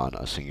things on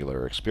a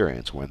singular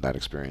experience when that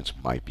experience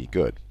might be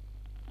good.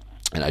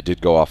 And I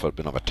did go off a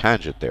bit of a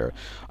tangent there.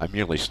 I'm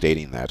merely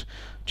stating that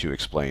to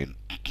explain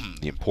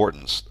the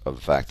importance of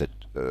the fact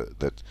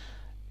that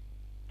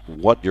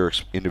what your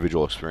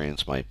individual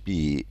experience might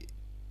be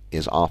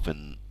is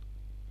often,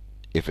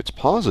 if it's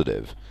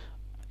positive,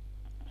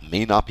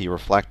 may not be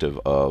reflective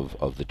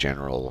of the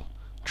general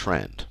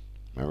trend.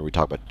 Remember, we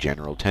talk about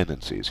general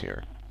tendencies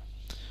here.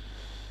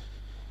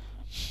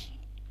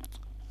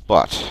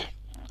 But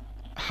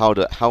how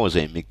is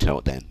a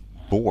MGTOW then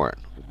born?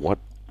 What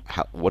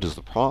is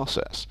the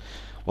process?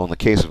 Well, in the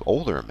case of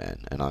older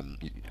men, and I'm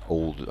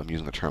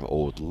using the term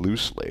old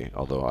loosely,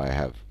 although I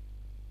have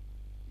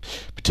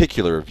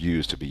particular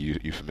views to be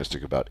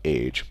euphemistic about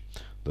age.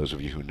 Those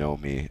of you who know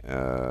me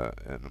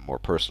at a more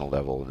personal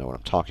level know what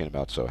I'm talking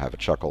about, so have a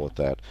chuckle at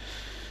that.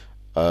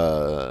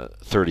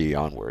 30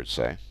 onwards,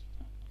 say,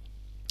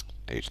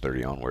 age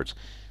 30 onwards,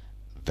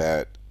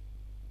 that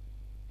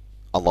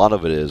a lot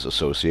of it is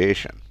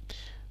association.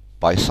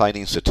 By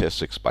citing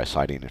statistics, by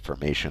citing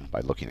information, by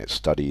looking at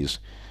studies,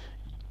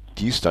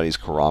 these studies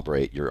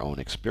corroborate your own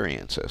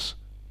experiences.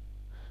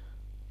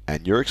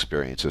 And your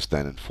experiences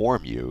then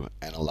inform you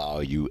and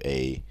allow you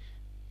a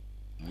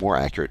more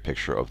accurate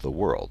picture of the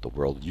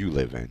world you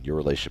live in, your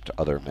relationship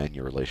to other men,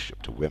 your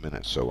relationship to women,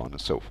 and so on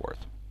and so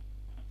forth.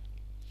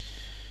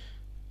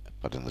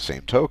 But in the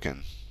same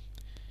token,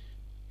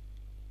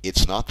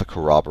 it's not the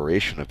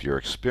corroboration of your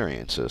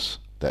experiences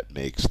that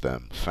makes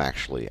them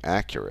factually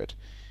accurate.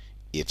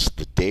 It's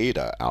the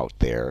data out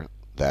there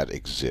that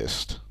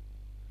exist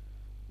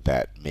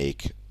that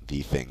make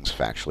the things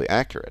factually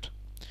accurate.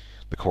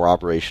 The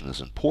corroboration is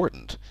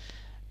important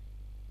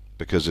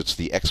because it's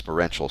the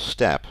experiential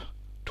step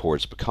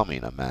towards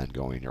becoming a man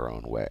going your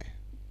own way.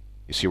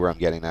 You see where I'm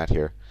getting at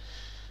here?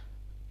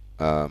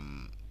 The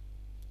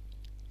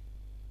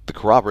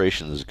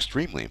corroboration is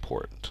extremely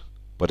important,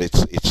 but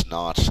it's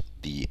not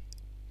the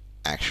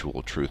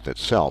actual truth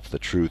itself. The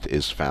truth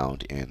is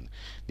found in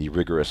the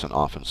rigorous and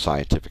often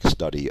scientific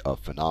study of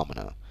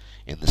phenomena.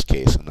 In this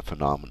case, in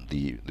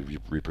the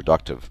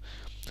reproductive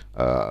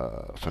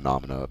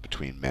phenomena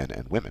between men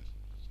and women.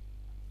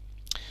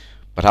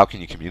 But how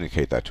can you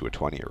communicate that to a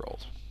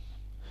 20-year-old?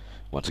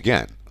 Once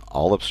again,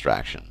 all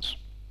abstractions.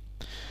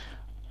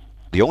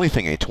 The only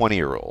thing a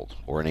 20-year-old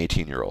or an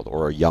 18-year-old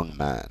or a young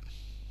man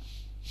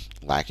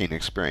lacking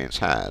experience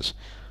has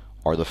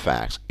are the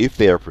facts, if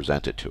they are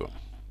presented to him.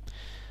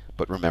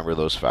 But remember,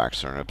 those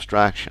facts are an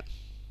abstraction.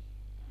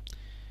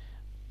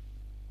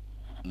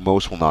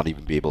 Most will not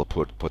even be able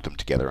to put them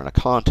together in a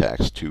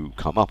context to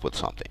come up with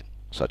something,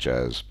 such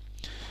as,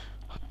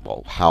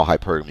 well, how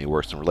hypergamy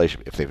works in a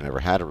relationship, if they've never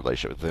had a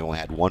relationship, if they only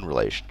had one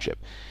relationship,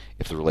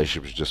 if the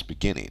relationship is just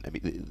beginning. I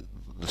mean,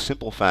 the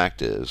simple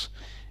fact is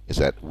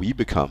that we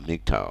become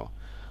MGTOW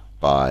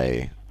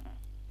by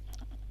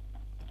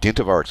dint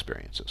of our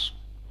experiences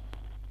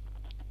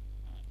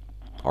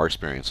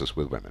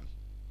with women,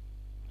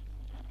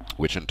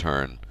 which in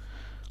turn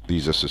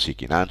leads us to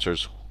seeking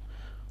answers.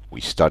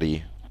 We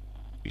study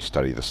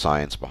the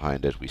science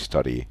behind it, we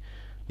study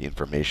the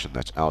information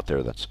that's out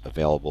there, that's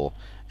available,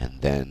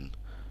 and then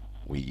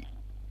we,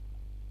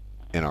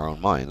 in our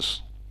own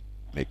minds,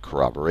 make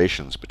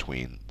corroborations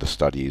between the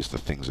studies, the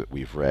things that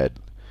we've read,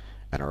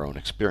 and our own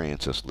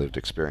experiences, lived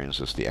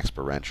experiences, the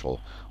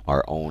experiential,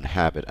 our own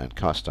habit and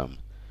custom,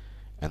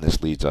 and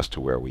this leads us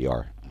to where we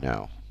are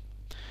now.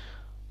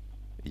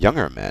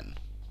 Younger men,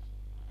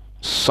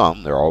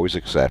 some, there are always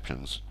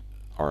exceptions,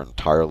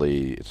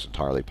 it's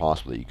entirely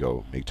possible that you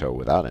go MGTOW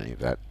without any of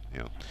that. You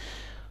know,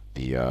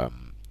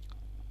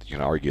 you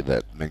can argue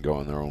that men go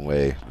in their own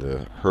way,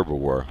 the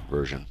herbivore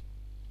version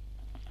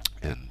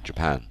in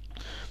Japan.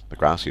 The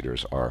grass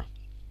eaters are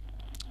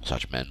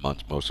such men.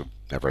 Most have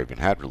never even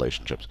had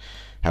relationships.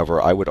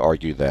 However, I would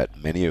argue that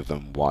many of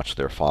them watch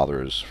their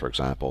fathers, for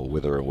example,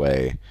 wither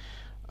away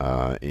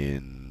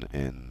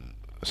in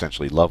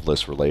essentially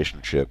loveless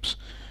relationships,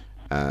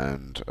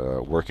 and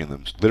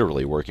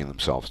literally working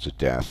themselves to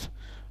death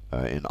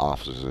in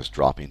offices,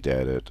 dropping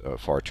dead at a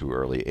far too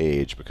early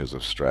age because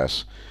of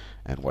stress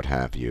and what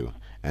have you.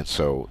 And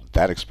so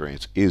that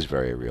experience is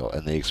very real,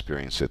 and they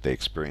experience it. They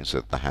experience it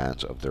at the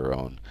hands of their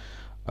own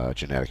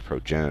genetic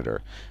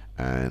progenitor.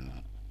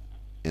 And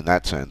in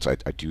that sense, I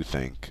do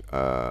think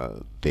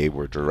they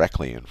were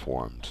directly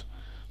informed,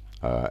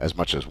 as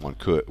much as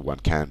one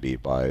can be,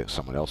 by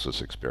someone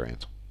else's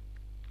experience.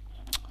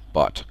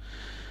 But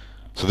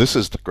so this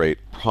is the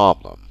great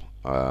problem,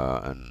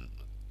 and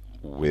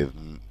with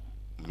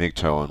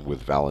MGTOW and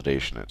with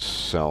validation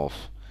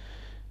itself,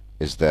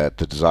 is that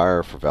the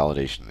desire for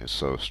validation is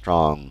so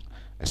strong,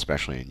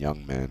 especially in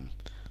young men,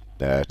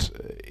 that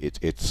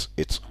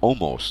it's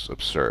almost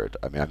absurd.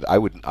 I mean,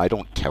 I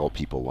don't tell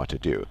people what to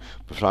do,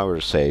 but if I were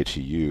to say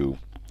to you,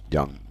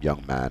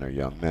 young man or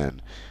young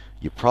men,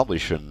 you probably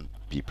shouldn't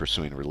be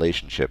pursuing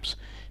relationships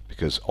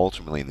because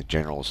ultimately, in the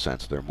general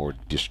sense, they're more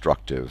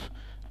destructive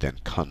than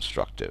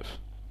constructive,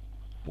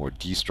 more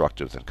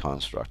destructive than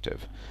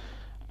constructive.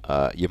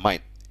 You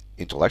might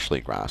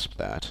intellectually grasp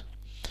that.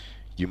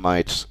 You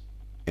might,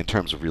 in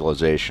terms of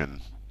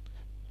realization,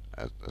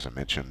 as I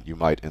mentioned, you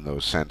might, in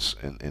those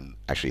in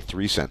actually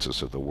three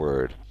senses of the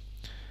word,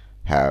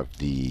 have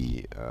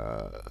the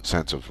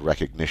sense of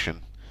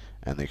recognition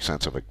and the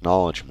sense of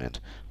acknowledgement,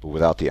 but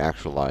without the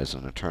actualized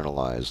and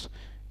internalized,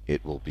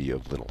 it will be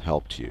of little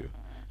help to you.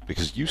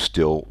 Because you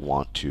still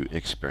want to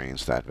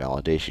experience that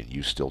validation.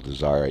 You still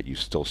desire it. You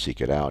still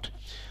seek it out.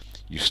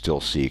 You still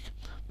seek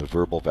the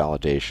verbal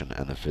validation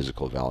and the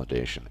physical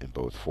validation in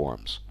both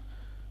forms.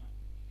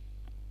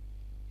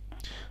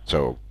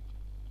 So,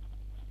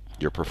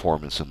 your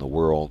performance in the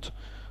world,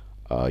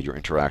 your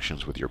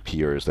interactions with your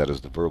peers, that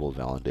is the verbal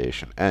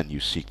validation, and you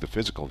seek the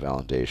physical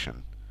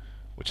validation,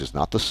 which is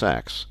not the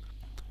sex,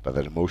 but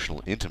that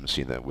emotional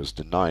intimacy that was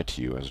denied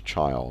to you as a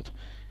child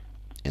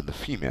in the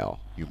female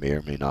you may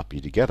or may not be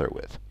together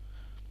with.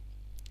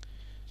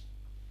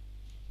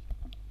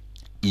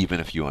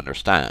 Even if you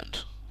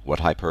understand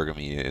what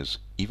hypergamy is,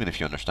 even if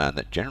you understand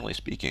that generally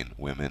speaking,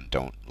 women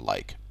don't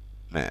like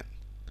men.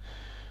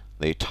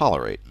 They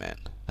tolerate men.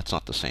 That's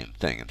not the same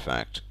thing. In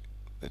fact,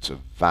 it's a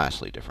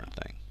vastly different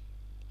thing.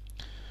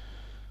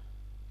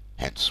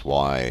 Hence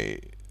why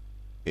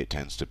it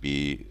tends to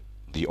be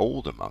the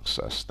old amongst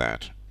us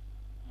that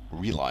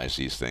realize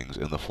these things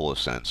in the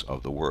fullest sense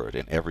of the word,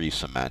 in every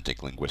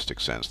semantic linguistic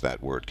sense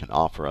that word can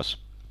offer us.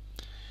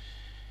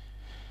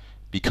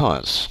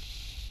 Because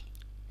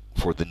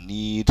for the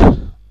need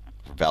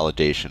for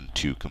validation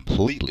to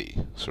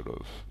completely sort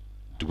of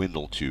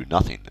dwindle to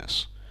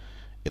nothingness,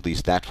 at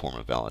least that form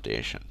of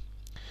validation,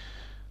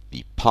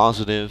 the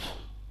positive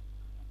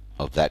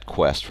of that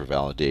quest for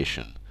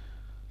validation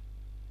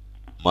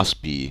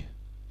must be,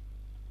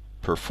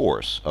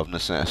 perforce, of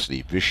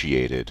necessity,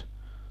 vitiated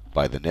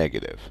by the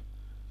negative.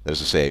 That is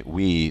to say,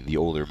 we, the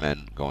older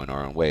men going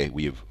our own way,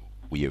 we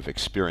have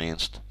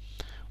experienced,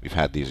 we've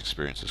had these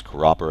experiences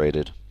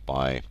corroborated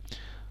by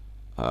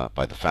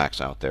the facts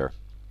out there,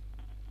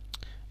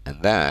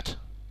 and that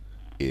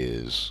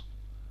is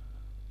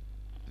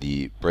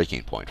the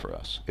breaking point for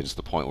us. It is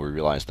the point where we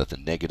realize that the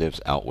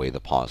negatives outweigh the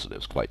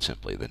positives, quite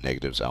simply. The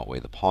negatives outweigh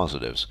the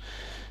positives.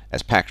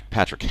 As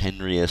Patrick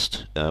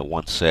Henryist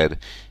once said,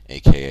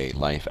 aka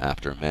Life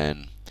After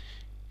Men,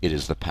 it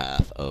is the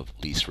path of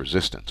least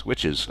resistance,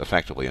 which is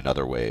effectively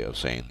another way of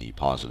saying the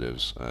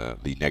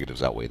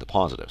negatives outweigh the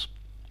positives.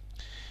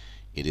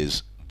 It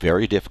is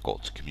very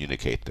difficult to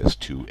communicate this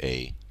to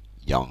a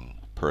young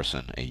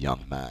person, a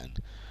young man,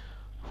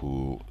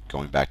 who,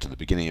 going back to the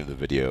beginning of the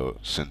video,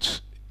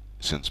 since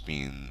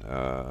being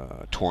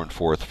torn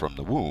forth from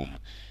the womb,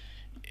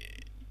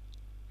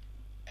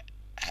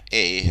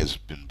 has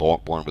been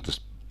born with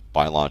this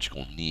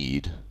biological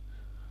need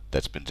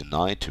that's been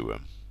denied to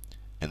him,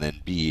 and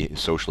then B, is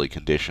socially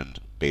conditioned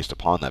based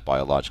upon that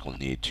biological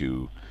need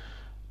to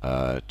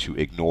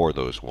ignore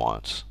those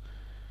wants.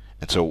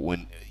 And so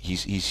when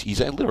he's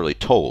literally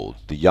told,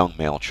 the young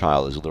male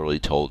child is literally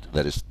told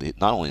that it's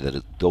not only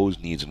that those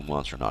needs and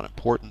wants are not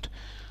important,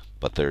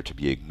 but they're to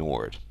be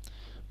ignored.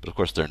 But of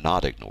course they're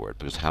not ignored,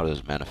 because how does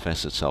it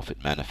manifest itself?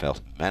 It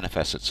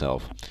manifests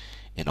itself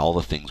in all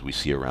the things we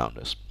see around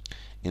us,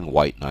 in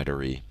white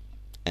knighterry,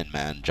 and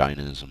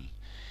manginism,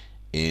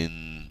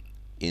 in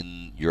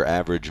your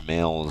average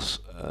male's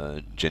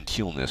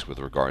genteelness with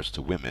regards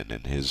to women,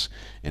 and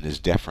his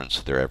deference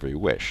to their every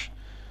wish.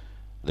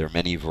 There are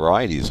many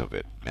varieties of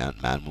it.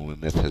 Man,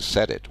 Woman Myth has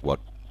said it. What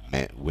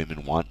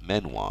women want,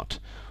 men want.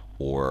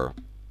 Or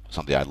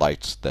something I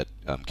liked that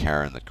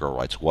Karen, the girl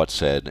writes what,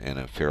 said in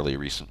a fairly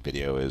recent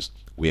video is,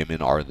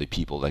 women are the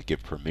people that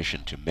give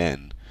permission to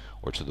men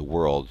or to the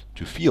world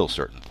to feel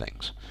certain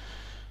things.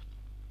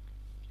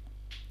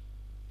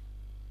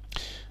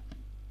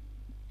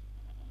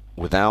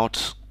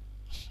 Without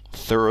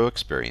thorough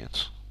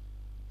experience,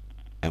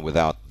 and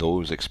without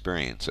those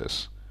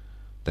experiences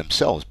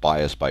themselves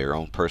biased by your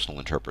own personal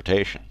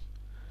interpretation.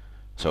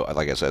 So,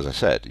 like as I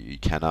said, you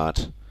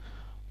cannot.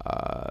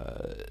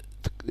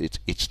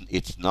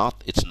 it's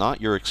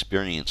not your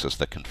experiences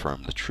that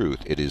confirm the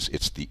truth.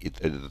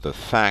 The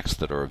facts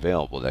that are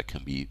available that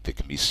can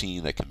be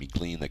seen, that can be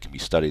gleaned, that can be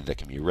studied, that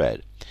can be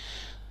read.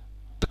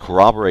 The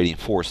corroborating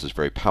force is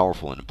very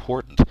powerful and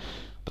important,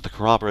 but the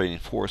corroborating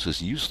force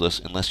is useless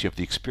unless you have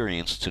the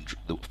experience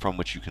from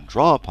which you can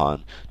draw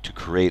upon to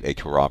create a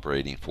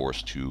corroborating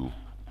force to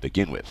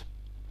begin with.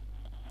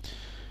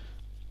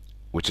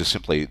 Which is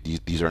simply,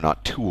 these are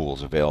not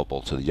tools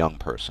available to the young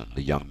person,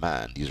 the young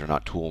man. These are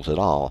not tools at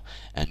all,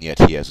 and yet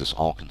he has this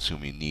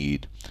all-consuming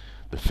need,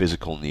 the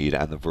physical need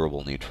and the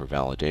verbal need for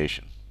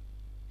validation.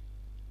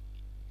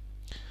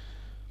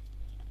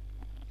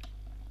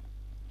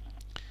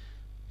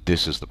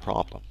 This is the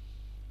problem.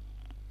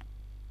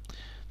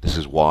 This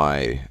is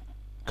why,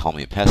 call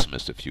me a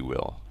pessimist if you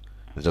will.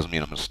 It doesn't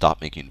mean I'm going to stop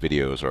making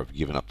videos or I've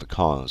given up the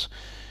cause.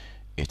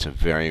 It's a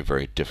very,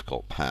 very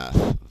difficult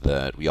path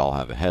that we all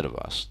have ahead of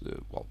us.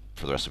 Well,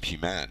 for the rest of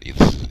humanity,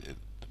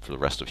 for the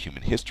rest of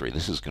human history,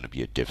 this is going to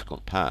be a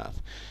difficult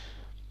path.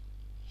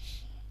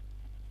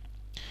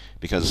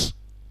 Because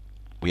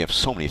we have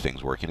so many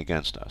things working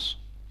against us.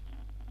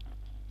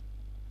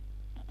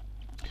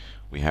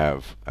 We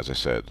have, as I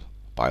said,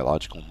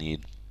 biological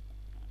need,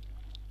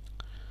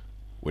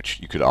 which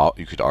you could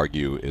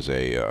argue is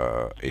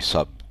a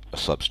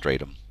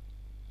substratum,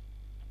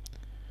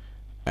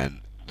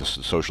 and the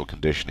social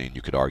conditioning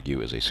you could argue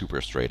is a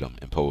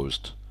superstratum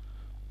imposed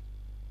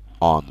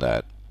on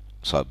that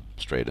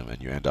substratum,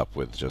 and you end up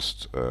with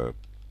just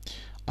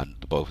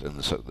both in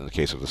the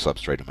case of the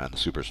substratum and the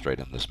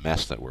superstratum, this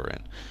mess that we're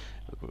in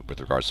with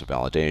regards to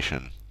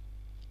validation.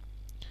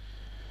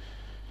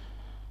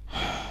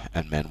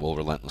 And men will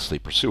relentlessly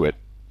pursue it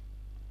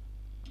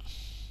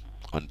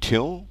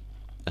until,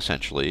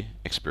 essentially,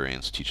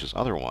 experience teaches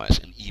otherwise.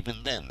 And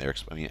even then,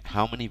 I mean,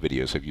 how many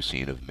videos have you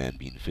seen of men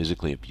being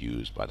physically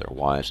abused by their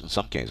wives? In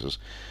some cases,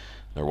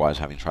 their wives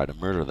having tried to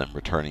murder them,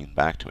 returning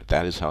back to it.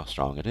 That is how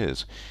strong it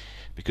is.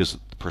 Because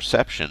the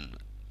perception,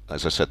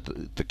 as I said,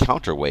 the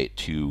counterweight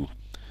to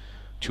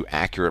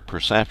accurate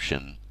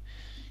perception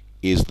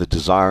is the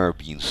desire of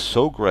being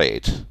so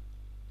great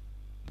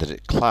that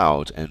it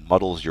clouds and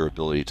muddles your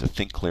ability to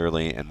think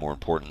clearly, and more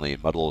importantly,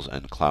 it muddles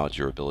and clouds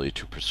your ability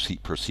to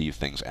perceive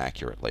things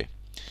accurately,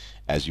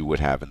 as you would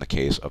have in the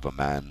case of a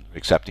man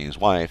accepting his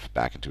wife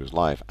back into his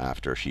life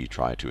after she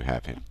tried to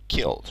have him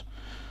killed,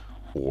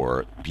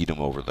 or beat him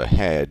over the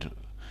head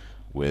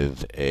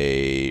with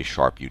a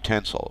sharp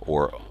utensil,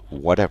 or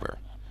whatever.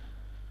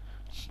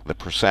 The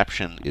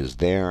perception is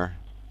there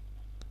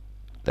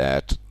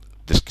that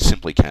this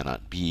simply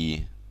cannot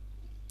be,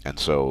 and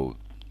so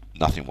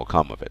nothing will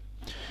come of it.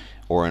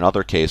 Or in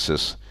other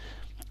cases,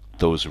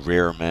 those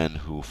rare men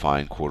who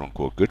find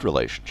quote-unquote good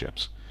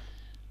relationships,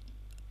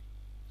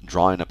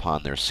 drawing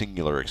upon their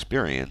singular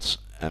experience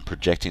and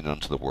projecting it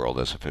onto the world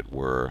as if it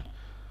were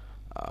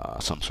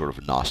some sort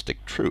of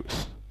Gnostic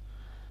truth.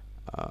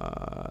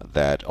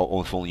 That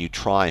if only you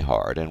try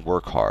hard and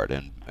work hard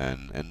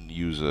and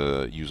use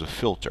a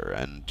filter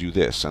and do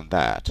this and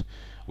that,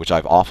 which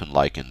I've often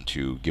likened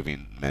to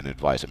giving men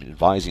advice. I mean,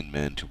 advising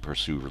men to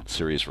pursue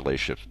serious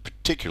relationships,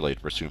 particularly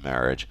to pursue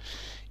marriage,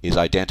 is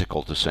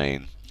identical to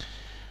saying,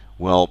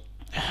 well,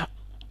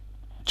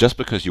 just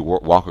because you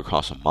walk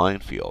across a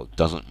minefield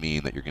doesn't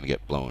mean that you're going to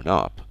get blown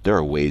up. There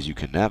are ways you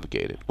can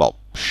navigate it. Well,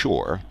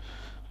 sure,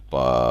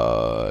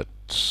 but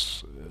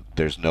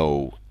there's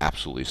no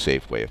absolutely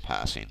safe way of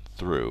passing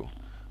through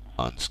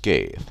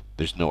unscathed.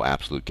 There's no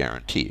absolute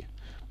guarantee.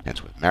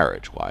 Hence with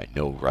marriage, why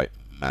no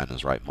man in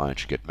his right mind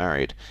should get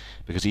married,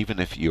 because even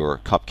if your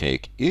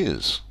cupcake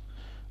is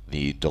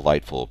the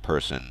delightful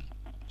person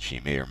she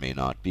may or may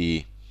not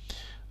be,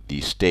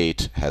 the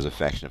state has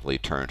effectively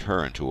turned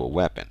her into a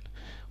weapon.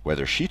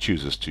 Whether she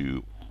chooses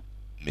to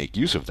make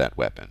use of that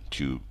weapon,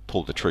 to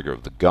pull the trigger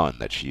of the gun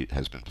that she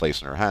has been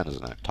placed in her hands,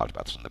 and I've talked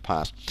about this in the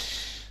past,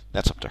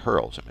 that's up to her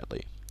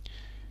ultimately.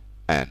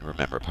 And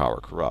remember, power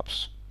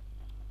corrupts.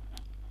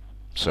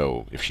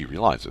 So if she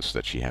realizes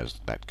that she has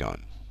that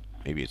gun,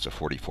 maybe it's a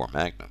 .44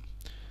 Magnum,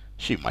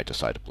 she might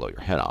decide to blow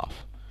your head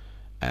off.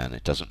 And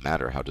it doesn't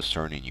matter how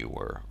discerning you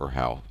were or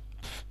how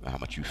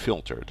much you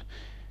filtered.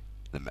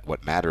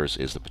 What matters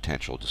is the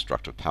potential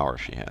destructive power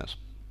she has.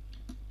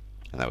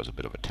 And that was a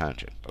bit of a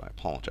tangent, but I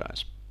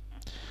apologize.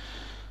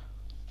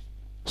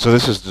 So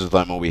this is the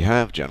dilemma we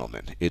have,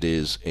 gentlemen. It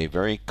is a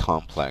very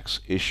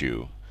complex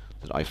issue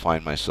that I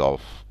find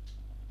myself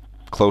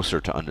closer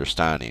to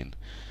understanding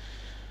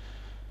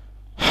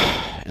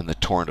in the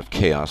torrent of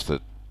chaos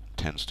that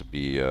tends to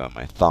be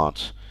my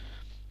thoughts,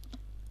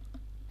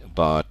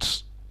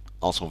 but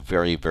also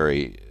very,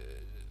 very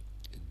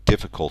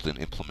difficult in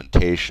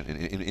implementation,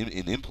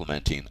 in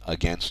implementing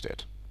against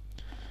it.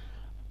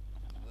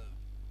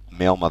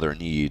 Male mother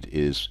need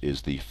is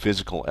the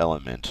physical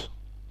element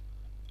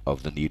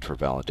of the need for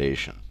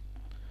validation.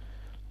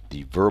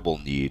 The verbal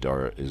need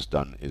is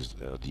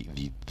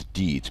the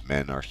deeds.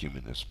 Men are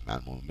human, as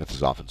Manuel Myth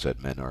has often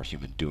said. Men are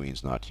human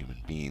doings, not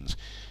human beings.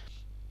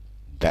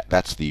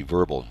 That's the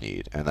verbal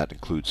need, and that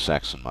includes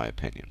sex, in my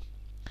opinion.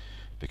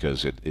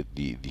 because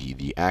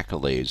the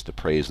accolades, the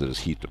praise that is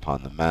heaped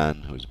upon the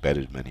man who has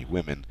bedded many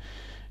women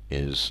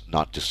is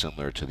not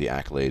dissimilar to the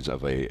accolades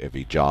of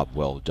a job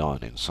well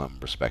done in some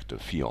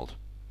respective field.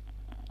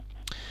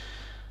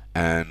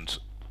 And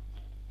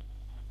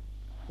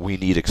we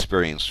need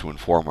experience to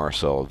inform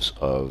ourselves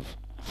of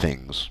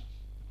things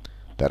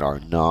that are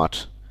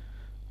not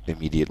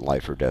immediate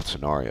life or death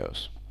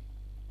scenarios.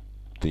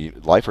 The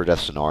life or death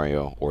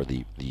scenario, or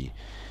the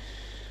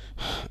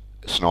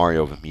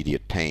scenario of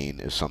immediate pain,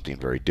 is something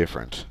very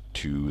different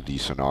to the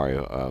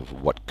scenario of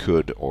what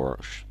could or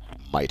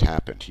might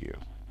happen to you.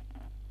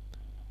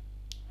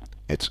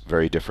 It's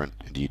very different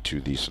indeed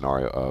to the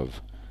scenario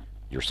of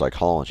your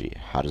psychology.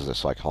 How does the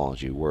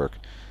psychology work?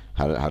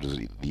 How do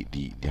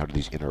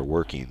these inner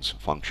workings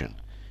function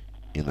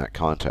in that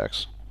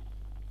context?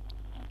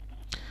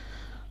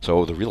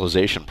 So the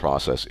realization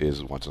process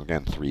is, once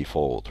again,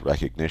 threefold: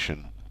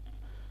 recognition,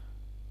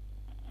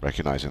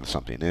 recognizing that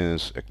something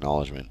is;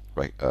 acknowledgement,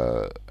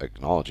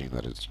 acknowledging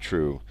that it's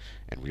true;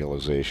 and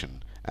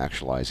realization,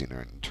 actualizing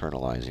or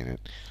internalizing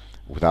it.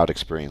 Without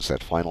experience,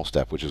 that final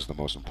step, which is the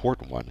most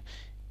important one,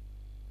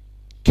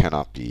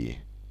 cannot be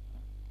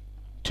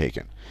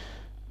taken.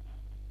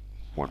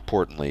 More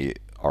importantly,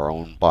 our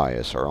own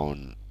bias, our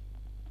own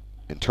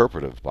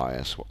interpretive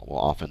bias, will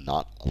often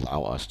not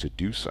allow us to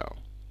do so.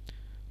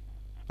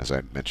 As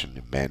I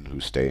mentioned, men who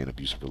stay in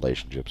abusive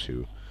relationships,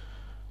 who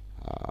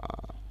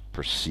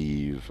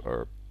perceive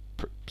or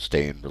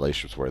stay in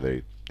relationships where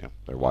their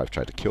wife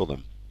tried to kill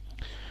them,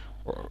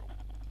 or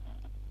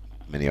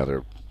many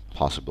other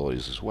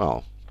possibilities as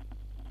well.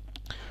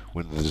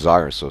 When the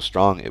desire is so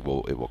strong, it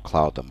will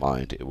cloud the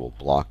mind. It will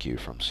block you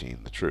from seeing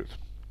the truth.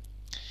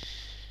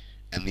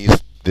 And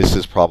this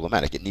is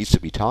problematic. It needs to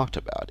be talked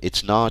about.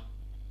 It's not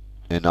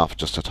enough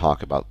just to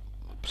talk about,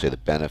 say, the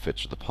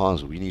benefits or the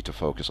positives. We need to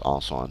focus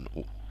also on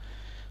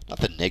not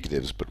the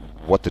negatives, but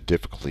what the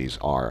difficulties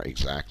are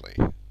exactly.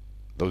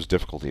 Those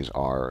difficulties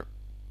are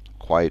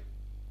quite,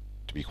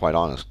 to be quite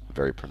honest,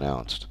 very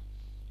pronounced.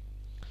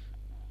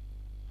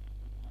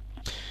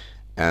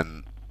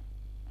 And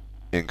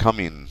in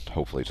coming,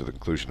 hopefully, to the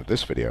conclusion of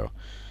this video,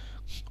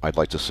 I'd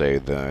like to say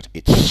that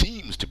it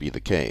seems to be the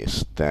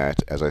case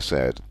that, as I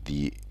said,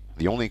 the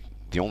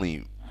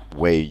only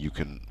way you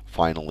can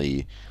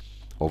finally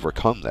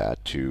overcome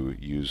that, to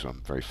use,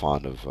 I'm very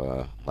fond of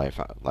Life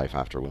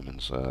After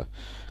Women's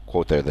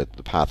quote there, that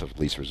the path of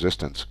least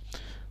resistance,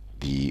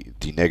 the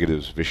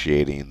negatives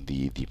vitiating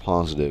the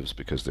positives,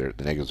 because the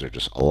negatives are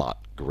just a lot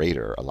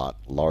greater, a lot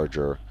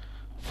larger,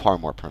 far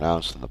more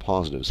pronounced than the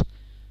positives.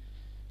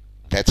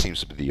 That seems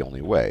to be the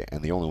only way,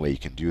 and the only way you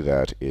can do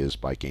that is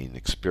by gaining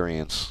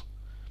experience,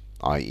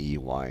 i.e.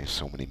 why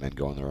so many men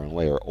going their own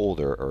way are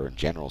older, or in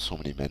general so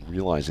many men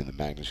realizing the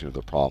magnitude of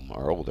the problem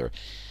are older.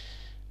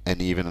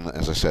 And even,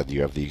 as I said,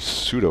 you have these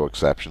pseudo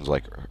exceptions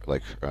like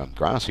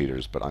grass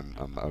eaters, but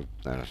I've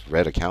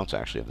read accounts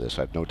actually of this.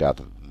 I have no doubt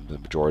that the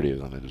majority of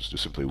them have just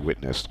simply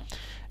witnessed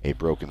a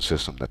broken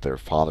system that their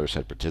fathers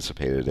had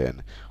participated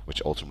in,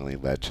 which ultimately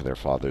led to their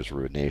father's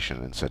ruination,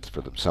 and said for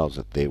themselves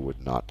that they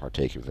would not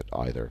partake of it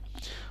either,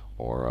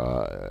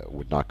 or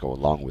would not go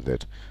along with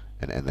it,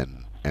 and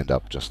then end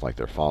up just like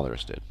their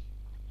fathers did.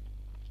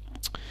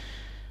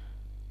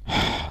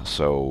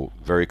 So,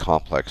 very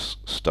complex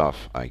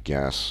stuff, I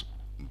guess,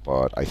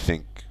 but I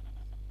think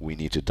we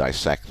need to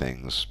dissect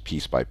things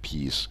piece by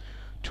piece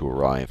to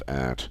arrive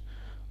at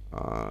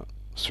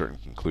certain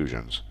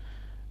conclusions.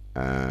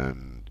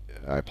 And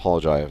I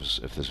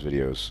apologize if this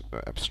video is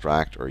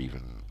abstract or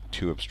even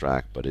too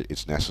abstract, but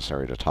it's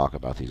necessary to talk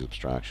about these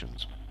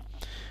abstractions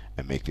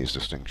and make these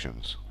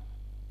distinctions.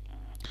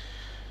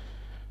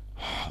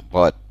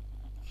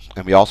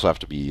 And we also have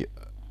to be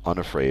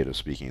unafraid of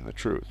speaking the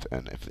truth.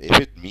 And if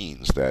it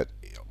means that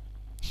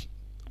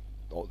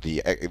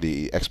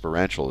the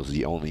experiential is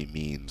the only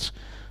means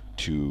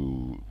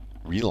to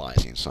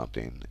realizing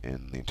something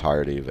in the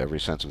entirety of every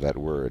sense of that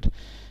word,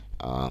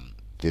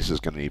 this is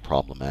going to be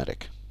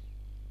problematic.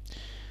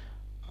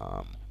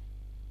 On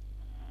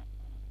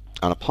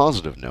a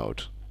positive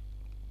note,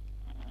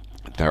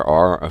 there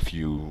are a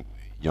few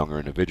younger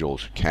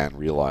individuals who can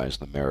realize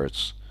the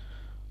merits,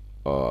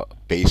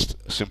 based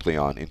simply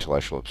on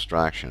intellectual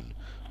abstraction,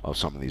 of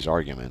some of these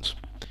arguments,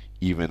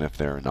 even if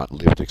they're not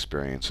lived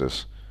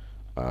experiences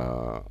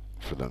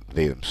for them,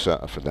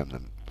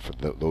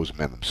 those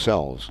men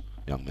themselves,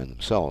 young men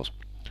themselves,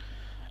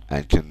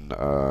 and can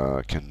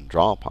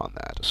draw upon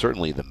that.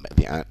 Certainly,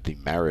 the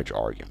marriage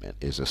argument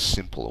is a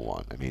simple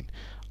one. I mean,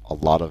 a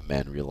lot of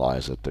men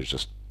realize that there's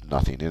just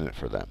nothing in it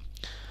for them,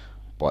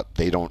 but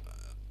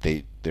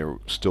they're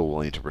still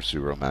willing to pursue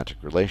romantic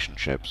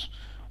relationships,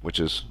 which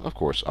is, of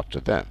course, up to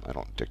them. I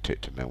don't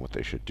dictate to men what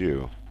they should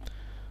do,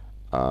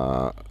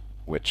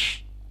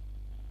 which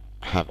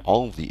have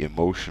all of the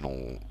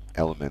emotional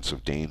elements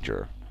of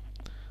danger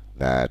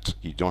that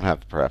you don't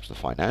have, perhaps, the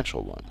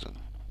financial ones. And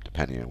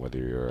depending on whether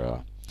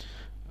you're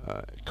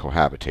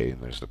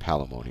cohabitating, there's the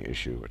palimony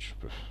issue, which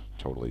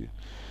totally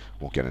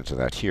won't get into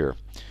that here.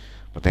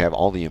 But they have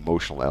all the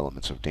emotional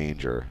elements of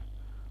danger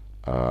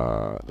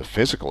the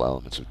physical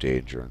elements of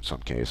danger in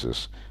some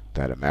cases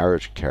that a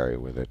marriage can carry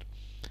with it,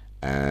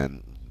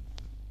 and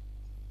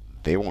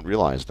they won't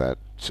realize that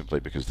simply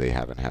because they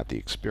haven't had the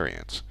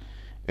experience.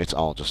 It's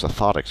all just a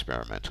thought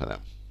experiment to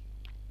them.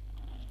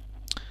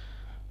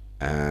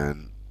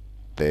 And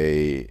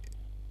they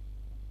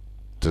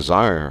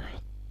desire,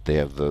 they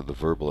have the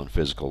verbal and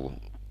physical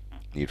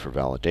need for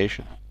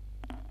validation,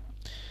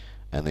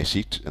 and they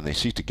seek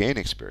to gain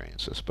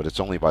experiences, but it's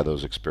only by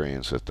those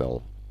experiences that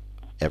they'll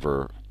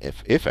ever,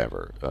 if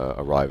ever,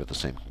 arrive at the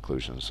same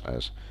conclusions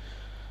as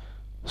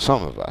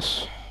some of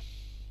us.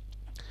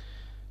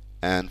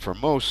 And for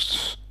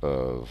most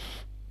of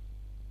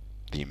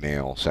the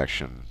male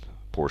section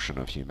portion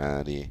of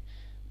humanity,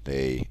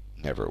 they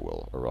never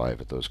will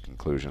arrive at those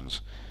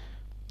conclusions.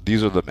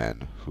 These are the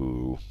men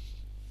who,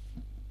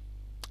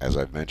 as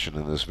I've mentioned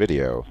in this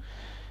video,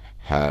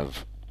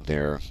 have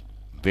their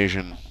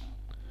vision,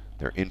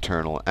 their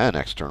internal and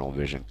external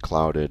vision,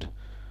 clouded,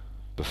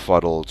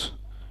 befuddled,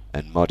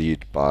 and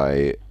muddied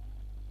by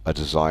a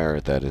desire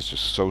that is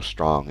just so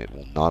strong it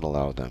will not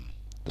allow them.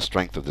 The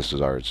strength of this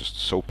desire is just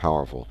so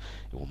powerful,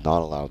 it will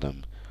not allow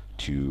them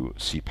to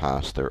see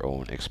past their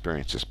own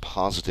experiences,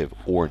 positive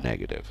or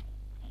negative.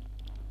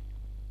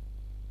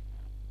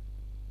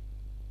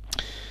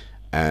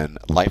 And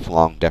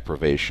lifelong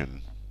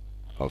deprivation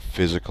of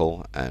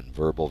physical and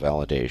verbal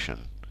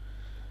validation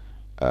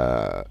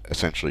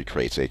essentially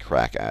creates a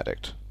crack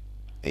addict.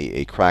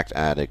 A crack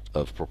addict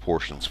of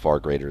proportions far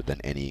greater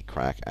than any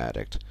crack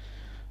addict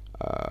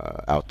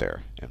out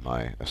there, in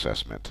my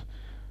assessment.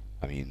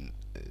 I mean,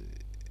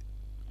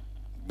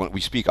 when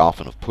we speak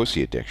often of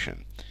pussy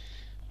addiction,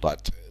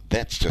 but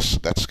that's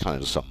kind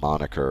of just a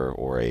moniker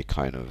or a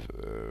kind of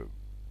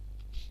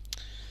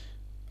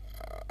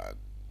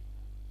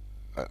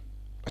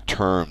a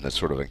term that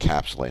sort of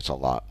encapsulates a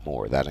lot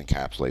more. That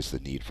encapsulates the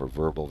need for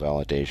verbal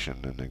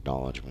validation and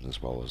acknowledgement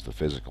as well as the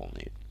physical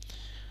need.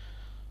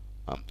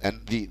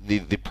 And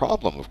the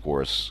problem, of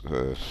course,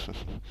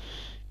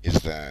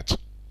 is that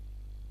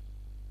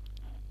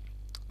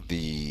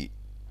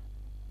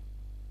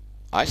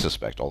I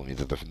suspect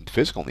ultimately that the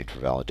physical need for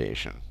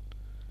validation,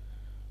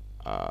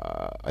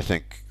 I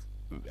think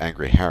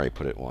Angry Harry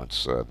put it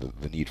once,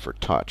 the need for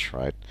touch,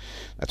 right?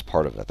 That's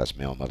part of that. That's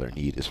male mother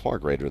need is far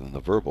greater than the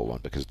verbal one,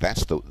 because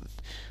that's the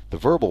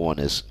verbal one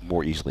is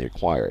more easily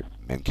acquired.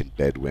 Men can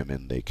bed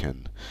women, they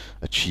can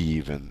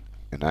achieve in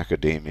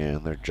academia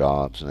and their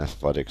jobs and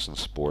athletics and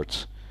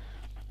sports.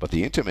 But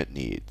the intimate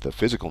need, the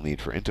physical need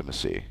for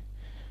intimacy,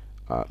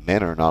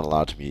 men are not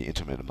allowed to be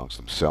intimate amongst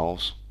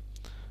themselves,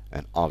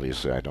 and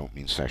obviously I don't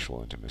mean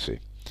sexual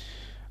intimacy,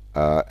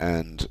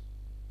 and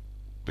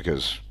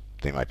because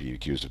they might be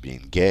accused of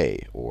being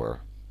gay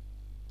or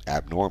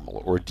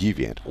abnormal or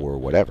deviant or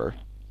whatever.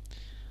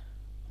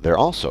 They're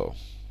also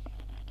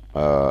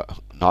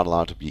not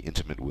allowed to be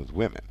intimate with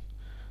women,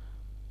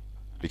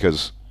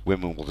 because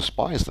women will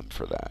despise them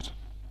for that.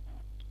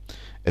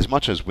 As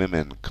much as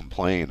women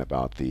complain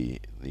about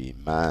the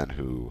man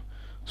who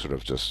sort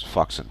of just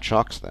fucks and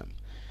chucks them,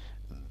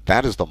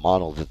 that is the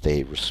model that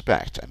they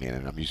respect. I mean,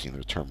 and I'm using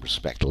the term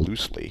respect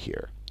loosely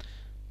here,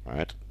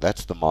 right?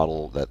 That's the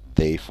model that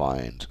they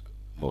find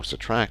most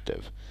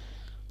attractive.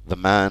 The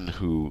man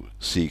who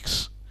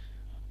seeks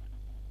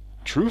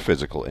true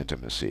physical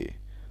intimacy,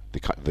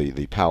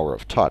 the power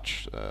of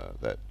touch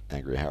that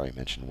Angry Harry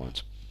mentioned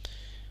once,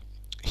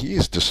 he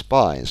is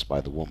despised by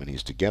the woman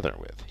he's together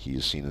with. He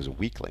is seen as a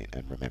weakling,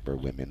 and remember,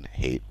 women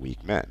hate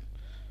weak men.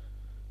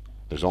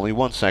 There's only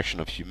one section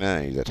of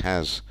humanity that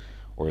has,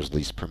 or is at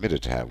least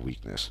permitted to have,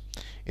 weakness.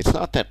 It's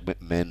not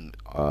that men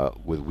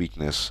with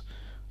weakness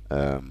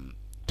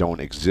don't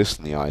exist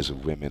in the eyes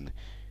of women.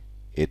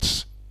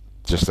 It's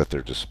just that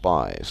they're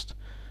despised.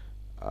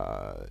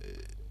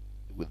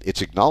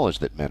 It's acknowledged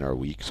that men are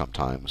weak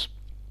sometimes,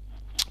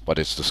 but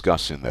it's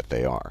disgusting that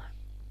they are.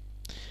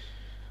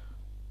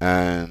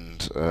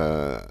 And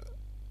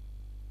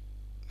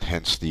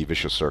hence the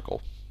vicious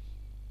circle.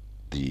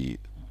 The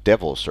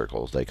devil's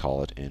circle, as they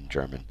call it in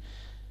German.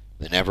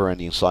 The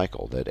never-ending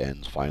cycle that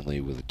ends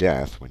finally with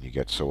death when you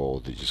get so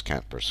old that you just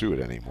can't pursue it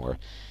anymore.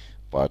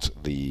 But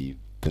the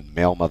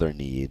male mother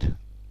need,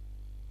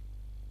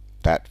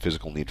 that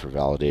physical need for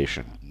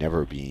validation,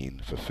 never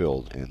being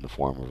fulfilled in the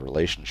form of a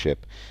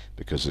relationship,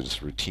 because it is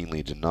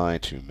routinely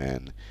denied to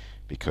men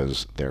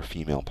because their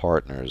female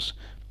partners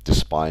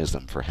despise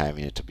them for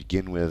having it to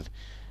begin with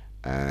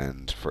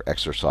and for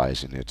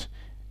exercising it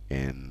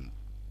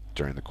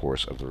during the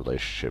course of the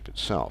relationship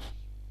itself.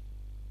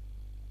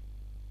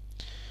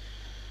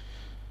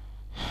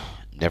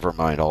 Never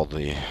mind all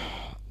the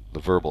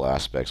verbal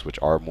aspects, which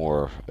are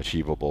more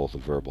achievable, the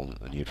verbal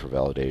need for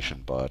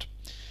validation, but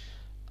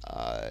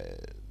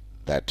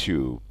that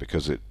too,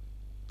 because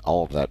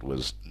all of that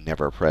was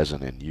never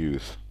present in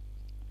youth,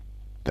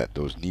 that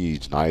those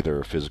needs,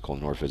 neither physical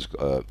nor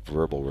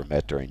verbal, were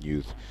met during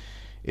youth.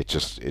 It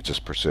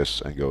just persists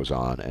and goes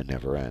on and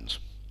never ends.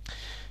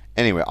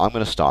 Anyway, I'm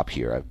going to stop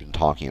here. I've been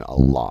talking a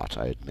lot,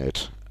 I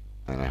admit,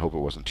 and I hope it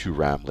wasn't too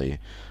rambly,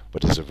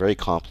 but it's a very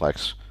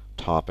complex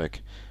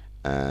topic,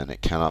 and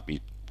it cannot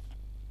be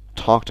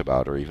talked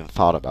about or even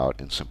thought about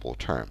in simple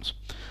terms.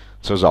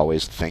 So as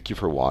always, thank you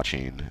for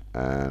watching,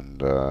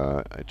 and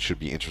it should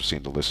be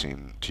interesting to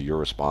listen to your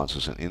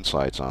responses and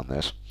insights on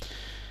this.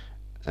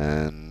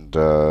 And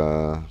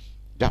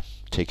yeah,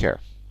 take care.